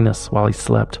husband's penis while he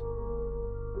slept.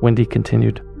 Wendy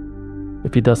continued,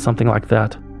 "If he does something like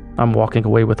that, I'm walking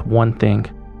away with one thing,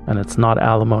 and it's not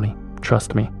alimony,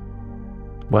 trust me."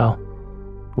 Well,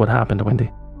 what happened,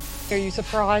 Wendy? Are you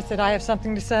surprised that I have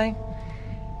something to say?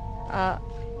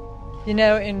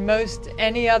 In most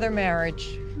any other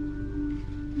marriage,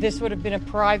 this would have been a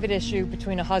private issue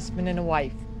between a husband and a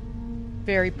wife.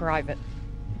 Very private.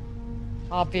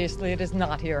 Obviously, it is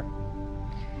not here.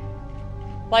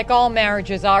 Like all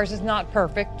marriages, ours is not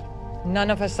perfect. None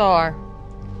of us are.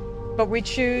 But we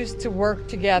choose to work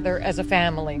together as a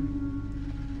family.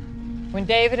 When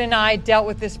David and I dealt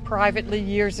with this privately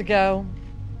years ago,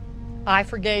 I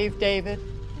forgave David.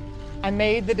 I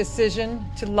made the decision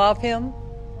to love him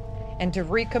and to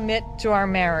recommit to our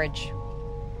marriage.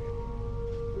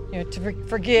 To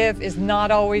forgive is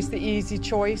not always the easy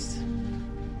choice,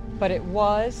 but it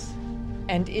was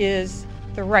and is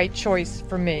the right choice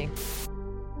for me.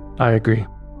 I agree.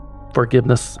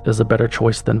 Forgiveness is a better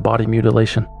choice than body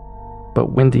mutilation.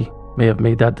 But Wendy may have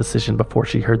made that decision before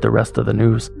she heard the rest of the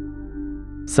news.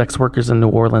 Sex workers in New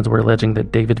Orleans were alleging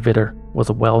that David Vitter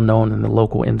was well known in the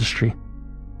local industry.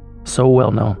 So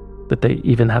well known that they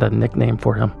even had a nickname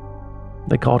for him.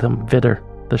 They called him Vitter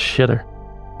the Shitter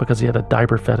because he had a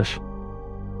diaper fetish.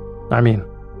 I mean,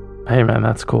 hey man,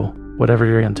 that's cool. Whatever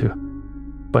you're into.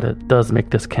 But it does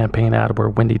make this campaign ad where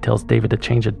Wendy tells David to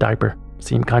change a diaper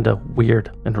seem kind of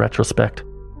weird in retrospect.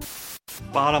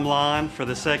 Bottom line, for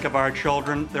the sake of our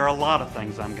children, there are a lot of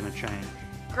things I'm going to change.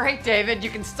 Great, David. You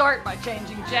can start by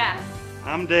changing Jazz.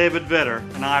 I'm David Vitter,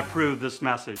 and I approve this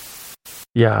message.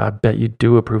 Yeah, I bet you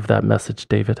do approve that message,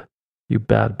 David. You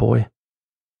bad boy.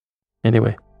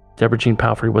 Anyway, Deborah Jean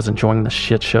Palfrey was enjoying the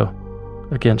shit show.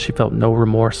 Again, she felt no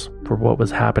remorse for what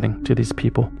was happening to these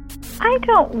people. I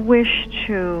don't wish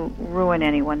to ruin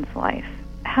anyone's life.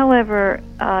 However,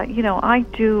 I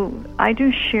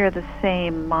do share the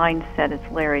same mindset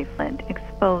as Larry Flynt,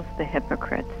 expose the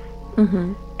hypocrites.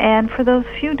 Mm-hmm. And for those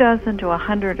few dozen to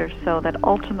 100 or so that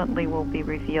ultimately will be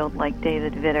revealed, like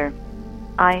David Vitter,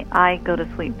 I go to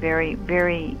sleep very,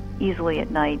 very easily at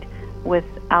night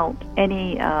without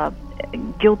any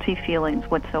guilty feelings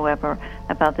whatsoever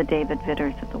about the David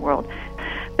Vitters of the world.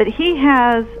 But he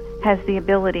has the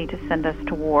ability to send us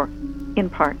to war, in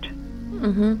part.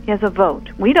 Mm-hmm. He has a vote.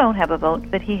 We don't have a vote,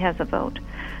 but he has a vote.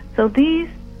 So these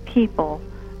people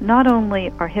not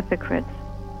only are hypocrites,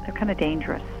 they're kind of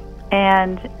dangerous.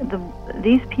 And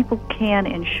these people can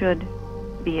and should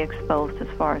be exposed as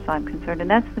far as I'm concerned. And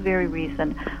that's the very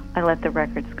reason I let the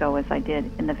records go as I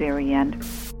did in the very end.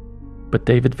 But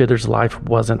David Vitter's life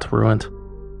wasn't ruined.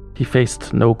 He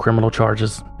faced no criminal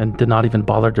charges and did not even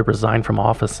bother to resign from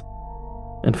office.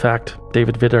 In fact,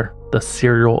 David Vitter, the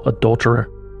serial adulterer,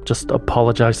 just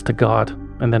apologized to God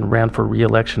and then ran for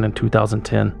re-election in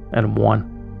 2010 and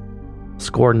won.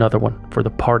 Scored another one for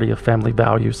the Party of Family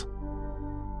Values.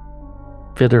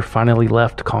 Vitter finally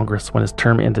left Congress when his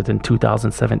term ended in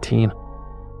 2017.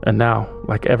 And now,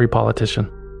 like every politician,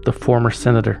 the former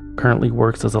senator currently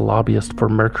works as a lobbyist for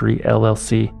Mercury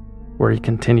LLC, where he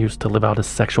continues to live out his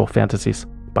sexual fantasies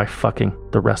by fucking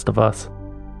the rest of us.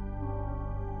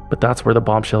 But that's where the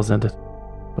bombshells ended.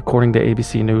 According to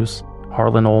ABC News,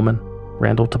 Harlan Ullman,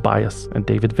 Randall Tobias, and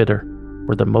David Vitter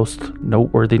were the most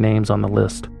noteworthy names on the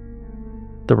list.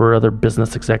 There were other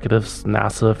business executives,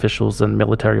 NASA officials, and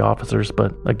military officers,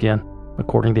 but again,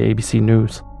 according to ABC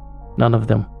News, none of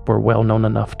them were well known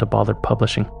enough to bother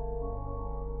publishing.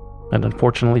 And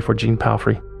unfortunately for Jean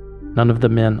Palfrey, none of the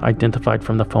men identified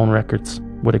from the phone records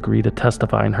would agree to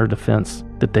testify in her defense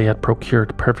that they had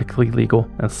procured perfectly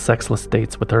legal and sexless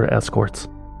dates with her escorts.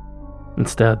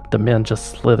 Instead, the men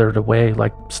just slithered away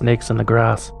like snakes in the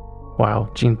grass, while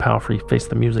Jean Palfrey faced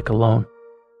the music alone.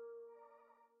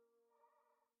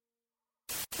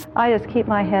 I just keep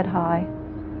my head high.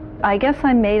 I guess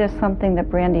I'm made of something that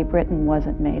Brandy Britton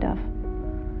wasn't made of.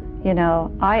 You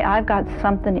know, I've got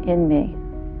something in me.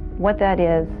 What that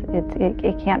is,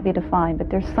 it can't be defined, but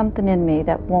there's something in me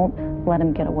that won't let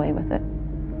him get away with it.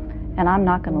 And I'm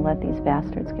not going to let these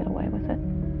bastards get away with it.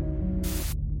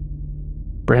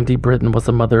 Brandy Britton was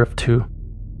a mother of two.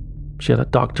 She had a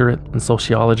doctorate in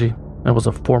sociology and was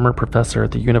a former professor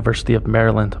at the University of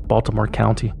Maryland, Baltimore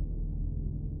County.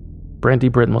 Brandy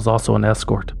Britton was also an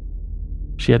escort.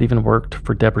 She had even worked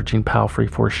for Deborah Jean Palfrey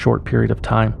for a short period of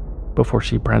time before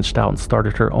she branched out and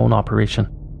started her own operation,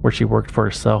 where she worked for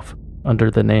herself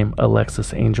under the name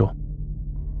Alexis Angel.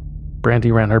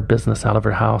 Brandy ran her business out of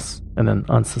her house in an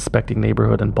unsuspecting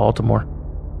neighborhood in Baltimore.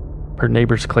 Her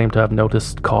neighbors claimed to have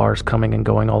noticed cars coming and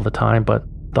going all the time, but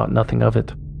thought nothing of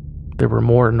it. They were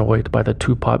more annoyed by the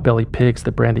 2 pot-bellied pigs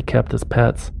that Brandy kept as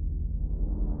pets.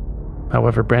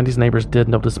 However, Brandy's neighbors did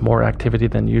notice more activity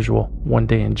than usual one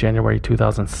day in January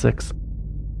 2006.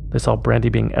 They saw Brandy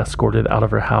being escorted out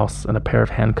of her house in a pair of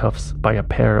handcuffs by a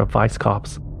pair of vice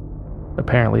cops.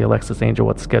 Apparently, Alexis Angel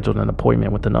had scheduled an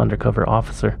appointment with an undercover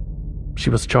officer. She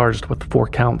was charged with 4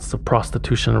 counts of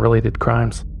prostitution-related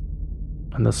crimes.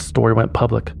 And the story went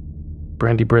public.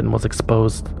 Brandy Britton was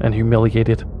exposed and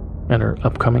humiliated, and her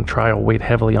upcoming trial weighed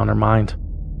heavily on her mind.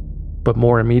 But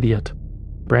more immediate,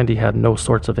 Brandy had no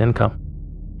source of income.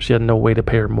 She had no way to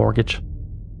pay her mortgage.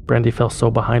 Brandy fell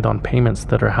so behind on payments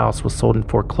that her house was sold in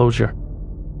foreclosure.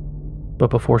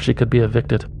 But before she could be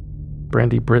evicted,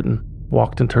 Brandy Britton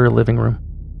walked into her living room,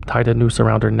 tied a noose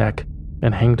around her neck,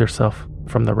 and hanged herself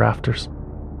from the rafters.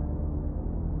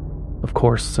 Of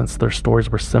course, since their stories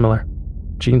were similar,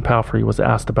 Jean Palfrey was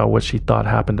asked about what she thought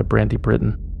happened to Brandy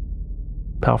Britton.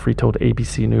 Palfrey told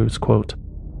ABC News, quote,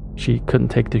 "She couldn't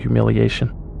take the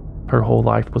humiliation. Her whole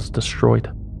life was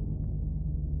destroyed."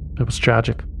 It was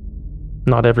tragic.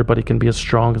 Not everybody can be as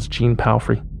strong as Jean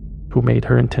Palfrey, who made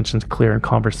her intentions clear in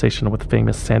conversation with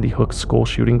famous Sandy Hook school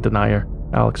shooting denier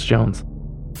Alex Jones.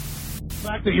 The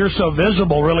fact that you're so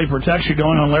visible really protects you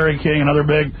going on Larry King and other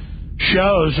big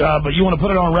shows, but you want to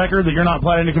put it on record that you're not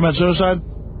planning to commit suicide?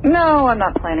 No, I'm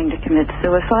not planning to commit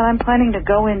suicide. I'm planning to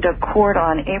go into court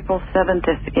on April 7th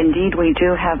if indeed we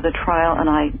do have the trial, and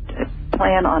I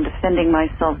plan on defending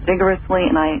myself vigorously,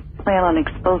 and I plan on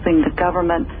exposing the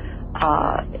government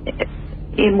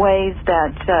in ways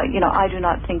that, I do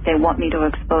not think they want me to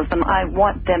expose them. I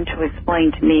want them to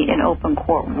explain to me in open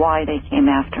court why they came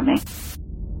after me.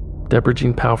 Deborah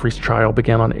Jean Palfrey's trial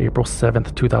began on April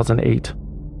 7th, 2008.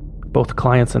 Both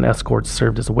clients and escorts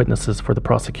served as witnesses for the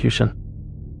prosecution.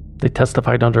 They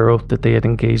testified under oath that they had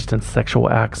engaged in sexual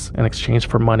acts in exchange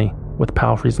for money with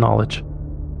Palfrey's knowledge.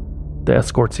 The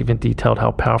escorts even detailed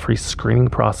how Palfrey's screening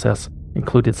process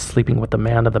included sleeping with the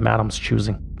man of the madam's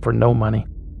choosing for no money,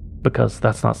 because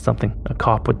that's not something a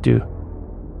cop would do.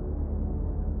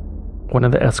 One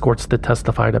of the escorts that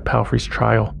testified at Palfrey's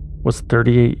trial was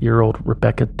 38-year-old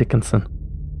Rebecca Dickinson,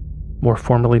 more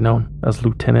formally known as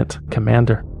Lieutenant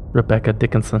Commander Rebecca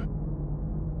Dickinson.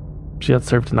 She had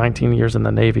served 19 years in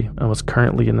the Navy and was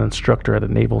currently an instructor at a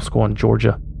naval school in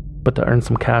Georgia, but to earn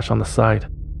some cash on the side,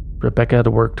 Rebecca had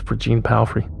worked for Jean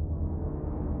Palfrey.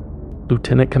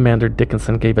 Lieutenant Commander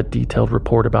Dickinson gave a detailed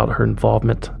report about her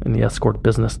involvement in the escort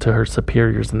business to her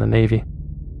superiors in the Navy,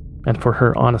 and for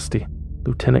her honesty,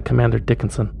 Lieutenant Commander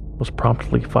Dickinson was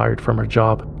promptly fired from her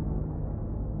job.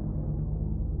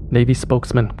 Navy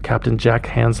spokesman Captain Jack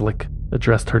Hanslick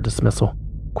addressed her dismissal,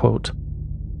 quote,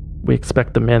 "We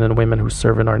expect the men and women who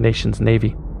serve in our nation's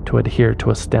Navy to adhere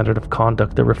to a standard of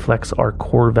conduct that reflects our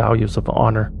core values of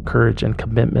honor, courage, and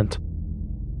commitment.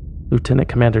 Lieutenant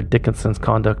Commander Dickinson's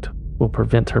conduct will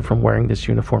prevent her from wearing this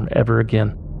uniform ever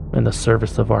again in the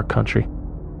service of our country."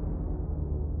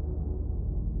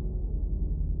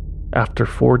 After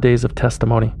 4 days of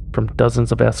testimony from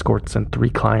dozens of escorts and 3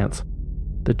 clients,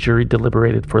 the jury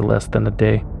deliberated for less than a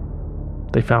day.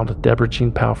 They found Deborah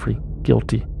Jean Palfrey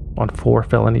guilty on 4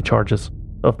 felony charges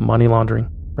of money laundering,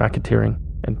 racketeering,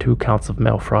 and 2 counts of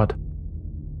mail fraud.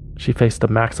 She faced a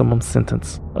maximum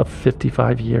sentence of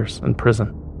 55 years in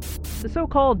prison The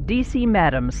so-called D.C.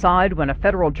 Madam sighed when a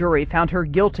federal jury found her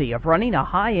guilty of running a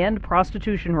high-end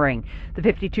prostitution ring. The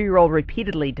 52-year-old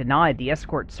repeatedly denied the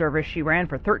escort service she ran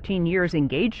for 13 years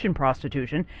engaged in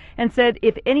prostitution and said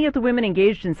if any of the women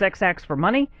engaged in sex acts for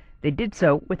money, they did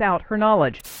so without her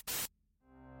knowledge.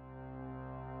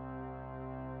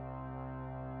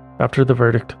 After the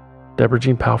verdict, Deborah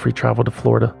Jean Palfrey traveled to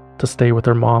Florida to stay with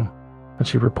her mom, and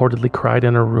she reportedly cried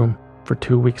in her room for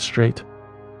 2 weeks straight.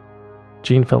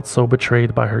 Jean felt so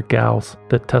betrayed by her gals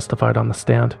that testified on the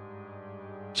stand.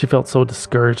 She felt so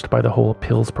discouraged by the whole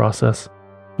appeals process.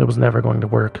 It was never going to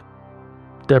work.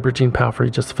 Deborah Jean Palfrey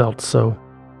just felt so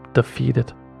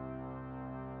defeated.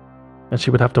 And she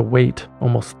would have to wait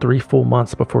almost 3 full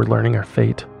months before learning her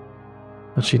fate.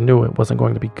 And she knew it wasn't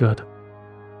going to be good.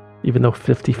 Even though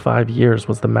 55 years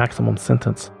was the maximum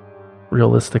sentence,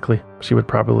 realistically, she would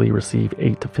probably receive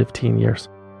 8 to 15 years.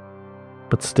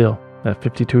 But still, at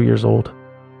 52 years old,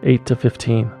 8 to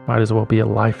 15 might as well be a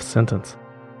life sentence.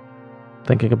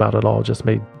 Thinking about it all just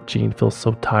made Jean feel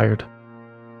so tired.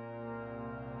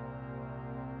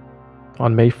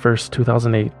 On May 1st,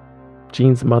 2008,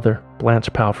 Jean's mother,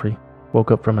 Blanche Palfrey, woke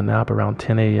up from a nap around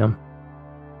 10 a.m.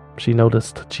 She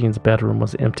noticed Jean's bedroom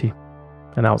was empty,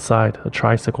 and outside, a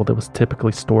tricycle that was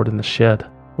typically stored in the shed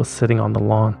was sitting on the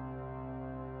lawn.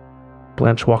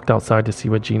 Blanche walked outside to see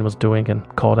what Jean was doing and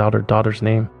called out her daughter's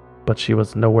name, but she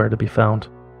was nowhere to be found.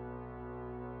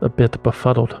 A bit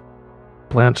befuddled,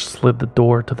 Blanche slid the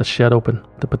door to the shed open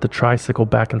to put the tricycle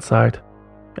back inside,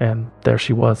 and there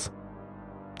she was.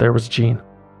 There was Jean.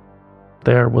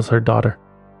 There was her daughter,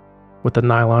 with a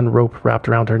nylon rope wrapped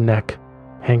around her neck,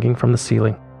 hanging from the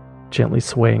ceiling, gently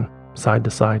swaying side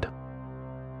to side.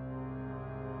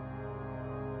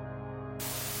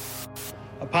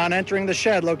 Upon entering the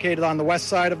shed located on the west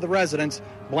side of the residence,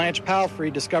 Blanche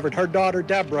Palfrey discovered her daughter,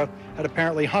 Deborah, had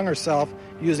apparently hung herself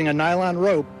using a nylon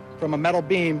rope from a metal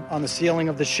beam on the ceiling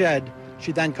of the shed.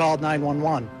 She then called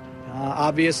 911.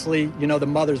 Obviously, the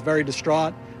mother's very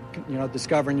distraught.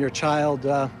 Discovering your child,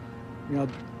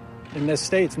 in this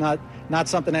state's not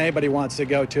something anybody wants to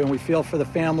go to, and we feel for the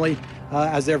family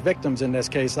as their victims in this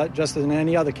case, just as in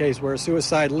any other case where a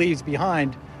suicide leaves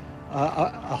behind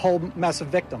a whole mess of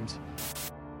victims.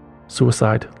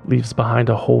 Suicide leaves behind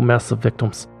a whole mess of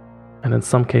victims, and in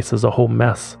some cases a whole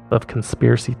mess of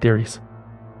conspiracy theories.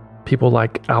 People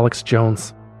like Alex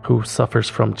Jones, who suffers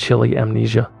from chilly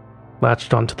amnesia,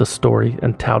 latched onto the story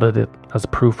and touted it as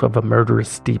proof of a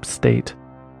murderous deep state.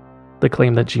 They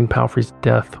claimed that Jean Palfrey's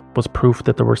death was proof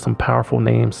that there were some powerful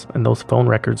names in those phone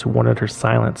records who wanted her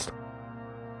silenced.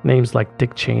 Names like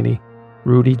Dick Cheney,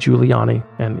 Rudy Giuliani,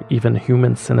 and even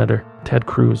human Senator Ted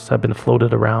Cruz have been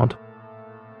floated around.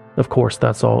 Of course,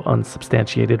 that's all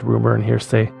unsubstantiated rumor and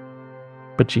hearsay,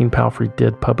 but Jean Palfrey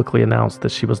did publicly announce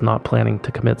that she was not planning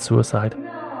to commit suicide.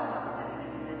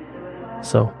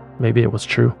 So, maybe it was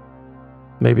true.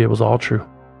 Maybe it was all true.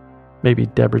 Maybe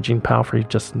Deborah Jean Palfrey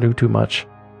just knew too much.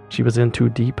 She was in too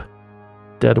deep.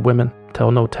 Dead women tell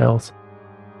no tales.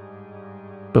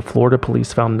 But Florida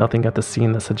police found nothing at the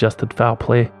scene that suggested foul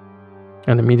play,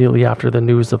 and immediately after the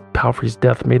news of Palfrey's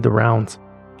death made the rounds,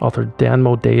 author Dan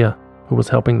Modea, who was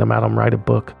helping the madam write a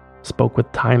book, spoke with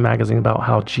Time magazine about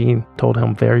how Jean told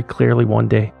him very clearly one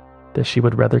day that she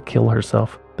would rather kill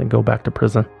herself than go back to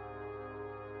prison.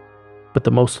 But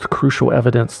the most crucial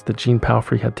evidence that Jean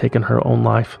Palfrey had taken her own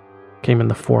life came in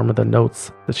the form of the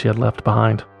notes that she had left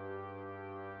behind.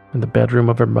 In the bedroom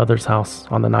of her mother's house,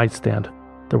 on the nightstand,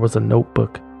 there was a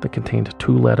notebook that contained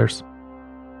 2 letters,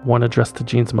 one addressed to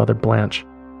Jean's mother Blanche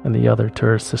and the other to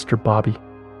her sister Bobby.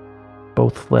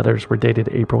 Both letters were dated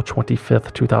April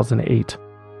 25th, 2008,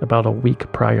 about a week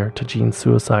prior to Jean's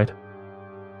suicide.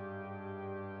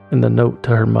 In the note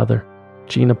to her mother,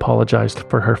 Jean apologized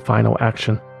for her final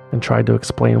action and tried to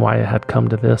explain why it had come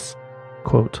to this.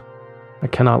 Quote, "I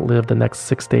cannot live the next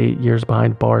 6 to 8 years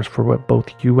behind bars for what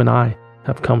both you and I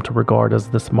have come to regard as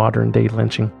this modern-day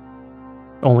lynching,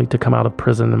 only to come out of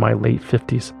prison in my late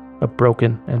 50s, a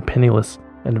broken and penniless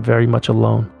and very much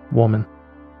alone woman."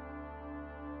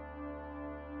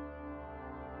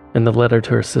 In the letter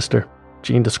to her sister,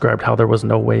 Jean described how there was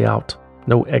no way out,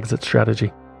 no exit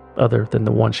strategy, other than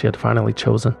the one she had finally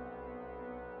chosen.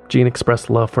 Jean expressed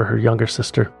love for her younger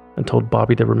sister and told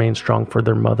Bobby to remain strong for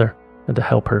their mother and to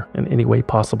help her in any way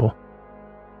possible.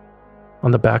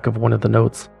 On the back of one of the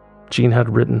notes, Jean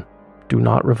had written, "Do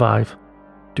not revive,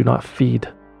 do not feed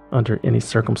under any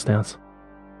circumstance."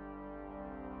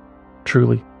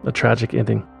 Truly a tragic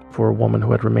ending for a woman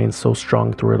who had remained so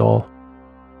strong through it all.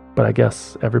 But I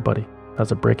guess everybody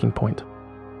has a breaking point.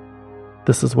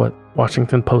 This is what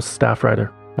Washington Post staff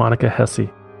writer Monica Hesse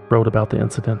wrote about the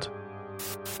incident.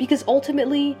 Because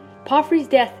ultimately, Palfrey's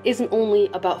death isn't only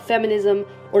about feminism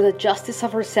or the justice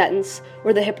of her sentence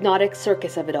or the hypnotic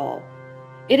circus of it all.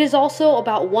 It is also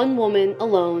about one woman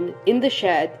alone in the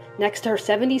shed next to her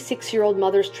 76-year-old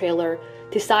mother's trailer,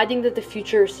 deciding that the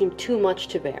future seemed too much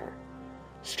to bear.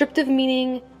 Stripped of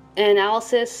meaning and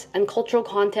analysis and cultural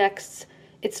contexts,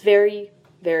 it's very,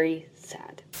 very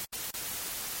sad.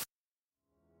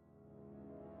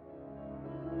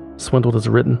 Swindled is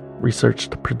written,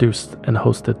 researched, produced, and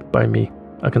hosted by me,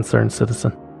 a concerned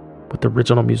citizen, with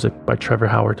original music by Trevor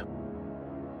Howard.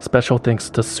 Special thanks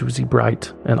to Susie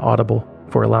Bright and Audible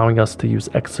for allowing us to use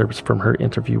excerpts from her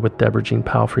interview with Deborah Jean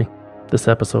Palfrey. This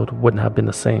episode wouldn't have been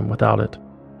the same without it.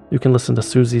 You can listen to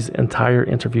Susie's entire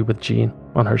interview with Jean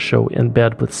on her show In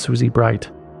Bed with Susie Bright,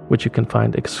 which you can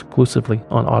find exclusively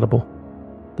on Audible.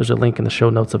 There's a link in the show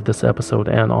notes of this episode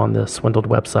and on the Swindled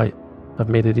website. I've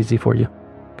made it easy for you.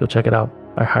 Go check it out.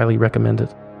 I highly recommend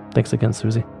it. Thanks again,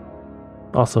 Susie.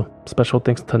 Also, special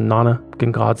thanks to Nana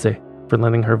Gangadze for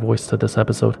lending her voice to this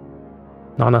episode.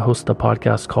 Nana hosts a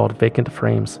podcast called Vacant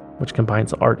Frames, which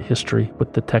combines art history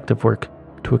with detective work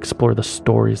to explore the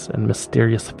stories and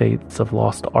mysterious fates of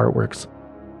lost artworks.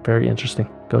 Very interesting.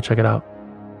 Go check it out.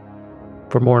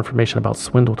 For more information about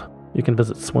Swindled, you can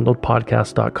visit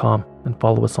swindledpodcast.com and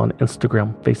follow us on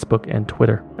Instagram, Facebook, and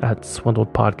Twitter at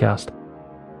Swindled Podcast.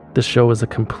 This show is a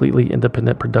completely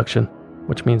independent production,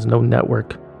 which means no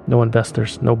network, no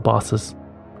investors, no bosses,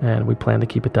 and we plan to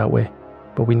keep it that way.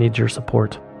 But we need your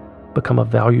support. Become a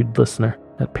valued listener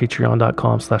at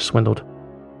patreon.com/swindled.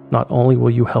 Not only will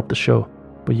you help the show,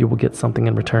 but you will get something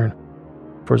in return.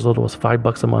 For as little as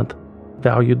 $5 a month,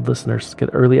 valued listeners get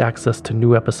early access to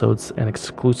new episodes and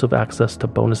exclusive access to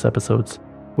bonus episodes,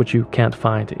 which you can't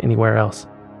find anywhere else.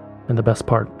 And the best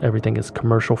part, everything is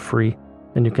commercial free,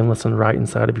 and you can listen right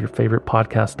inside of your favorite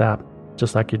podcast app,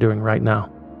 just like you're doing right now.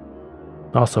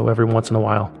 Also, every once in a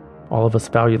while, all of us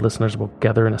valued listeners will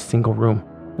gather in a single room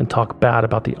and talk bad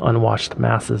about the unwashed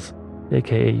masses,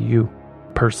 aka you,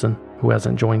 person who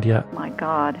hasn't joined yet. My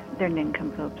God, they're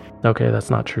nincompoops. Okay, that's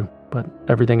not true, but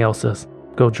everything else is.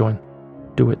 Go join.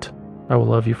 Do it. I will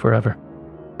love you forever.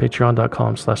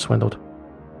 Patreon.com/swindled.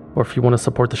 Or if you want to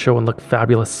support the show and look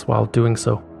fabulous while doing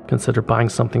so, consider buying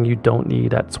something you don't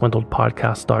need at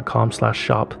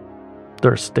swindledpodcast.com/shop.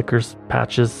 There are stickers,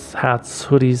 patches, hats,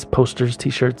 hoodies, posters,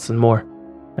 t-shirts, and more.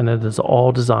 And it is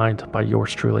all designed by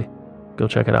yours truly. Go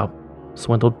check it out.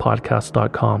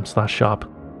 swindledpodcast.com/shop.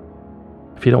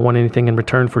 If you don't want anything in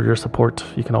return for your support,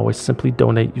 you can always simply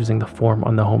donate using the form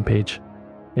on the homepage.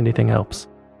 Anything helps.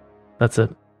 That's it.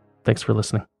 Thanks for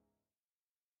listening.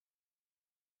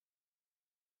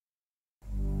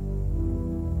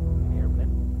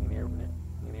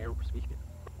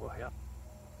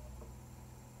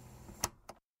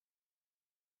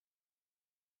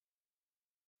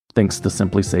 Thanks to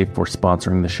Simply Safe for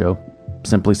sponsoring the show.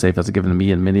 Simply Safe has given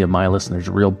me and many of my listeners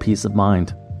real peace of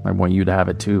mind. I want you to have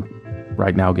it too.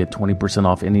 Right now, get 20%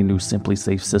 off any new Simply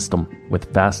Safe system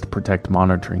with Fast Protect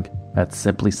monitoring at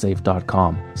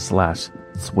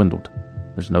simplysafe.com/swindled.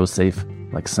 There's no safe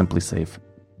like Simply Safe.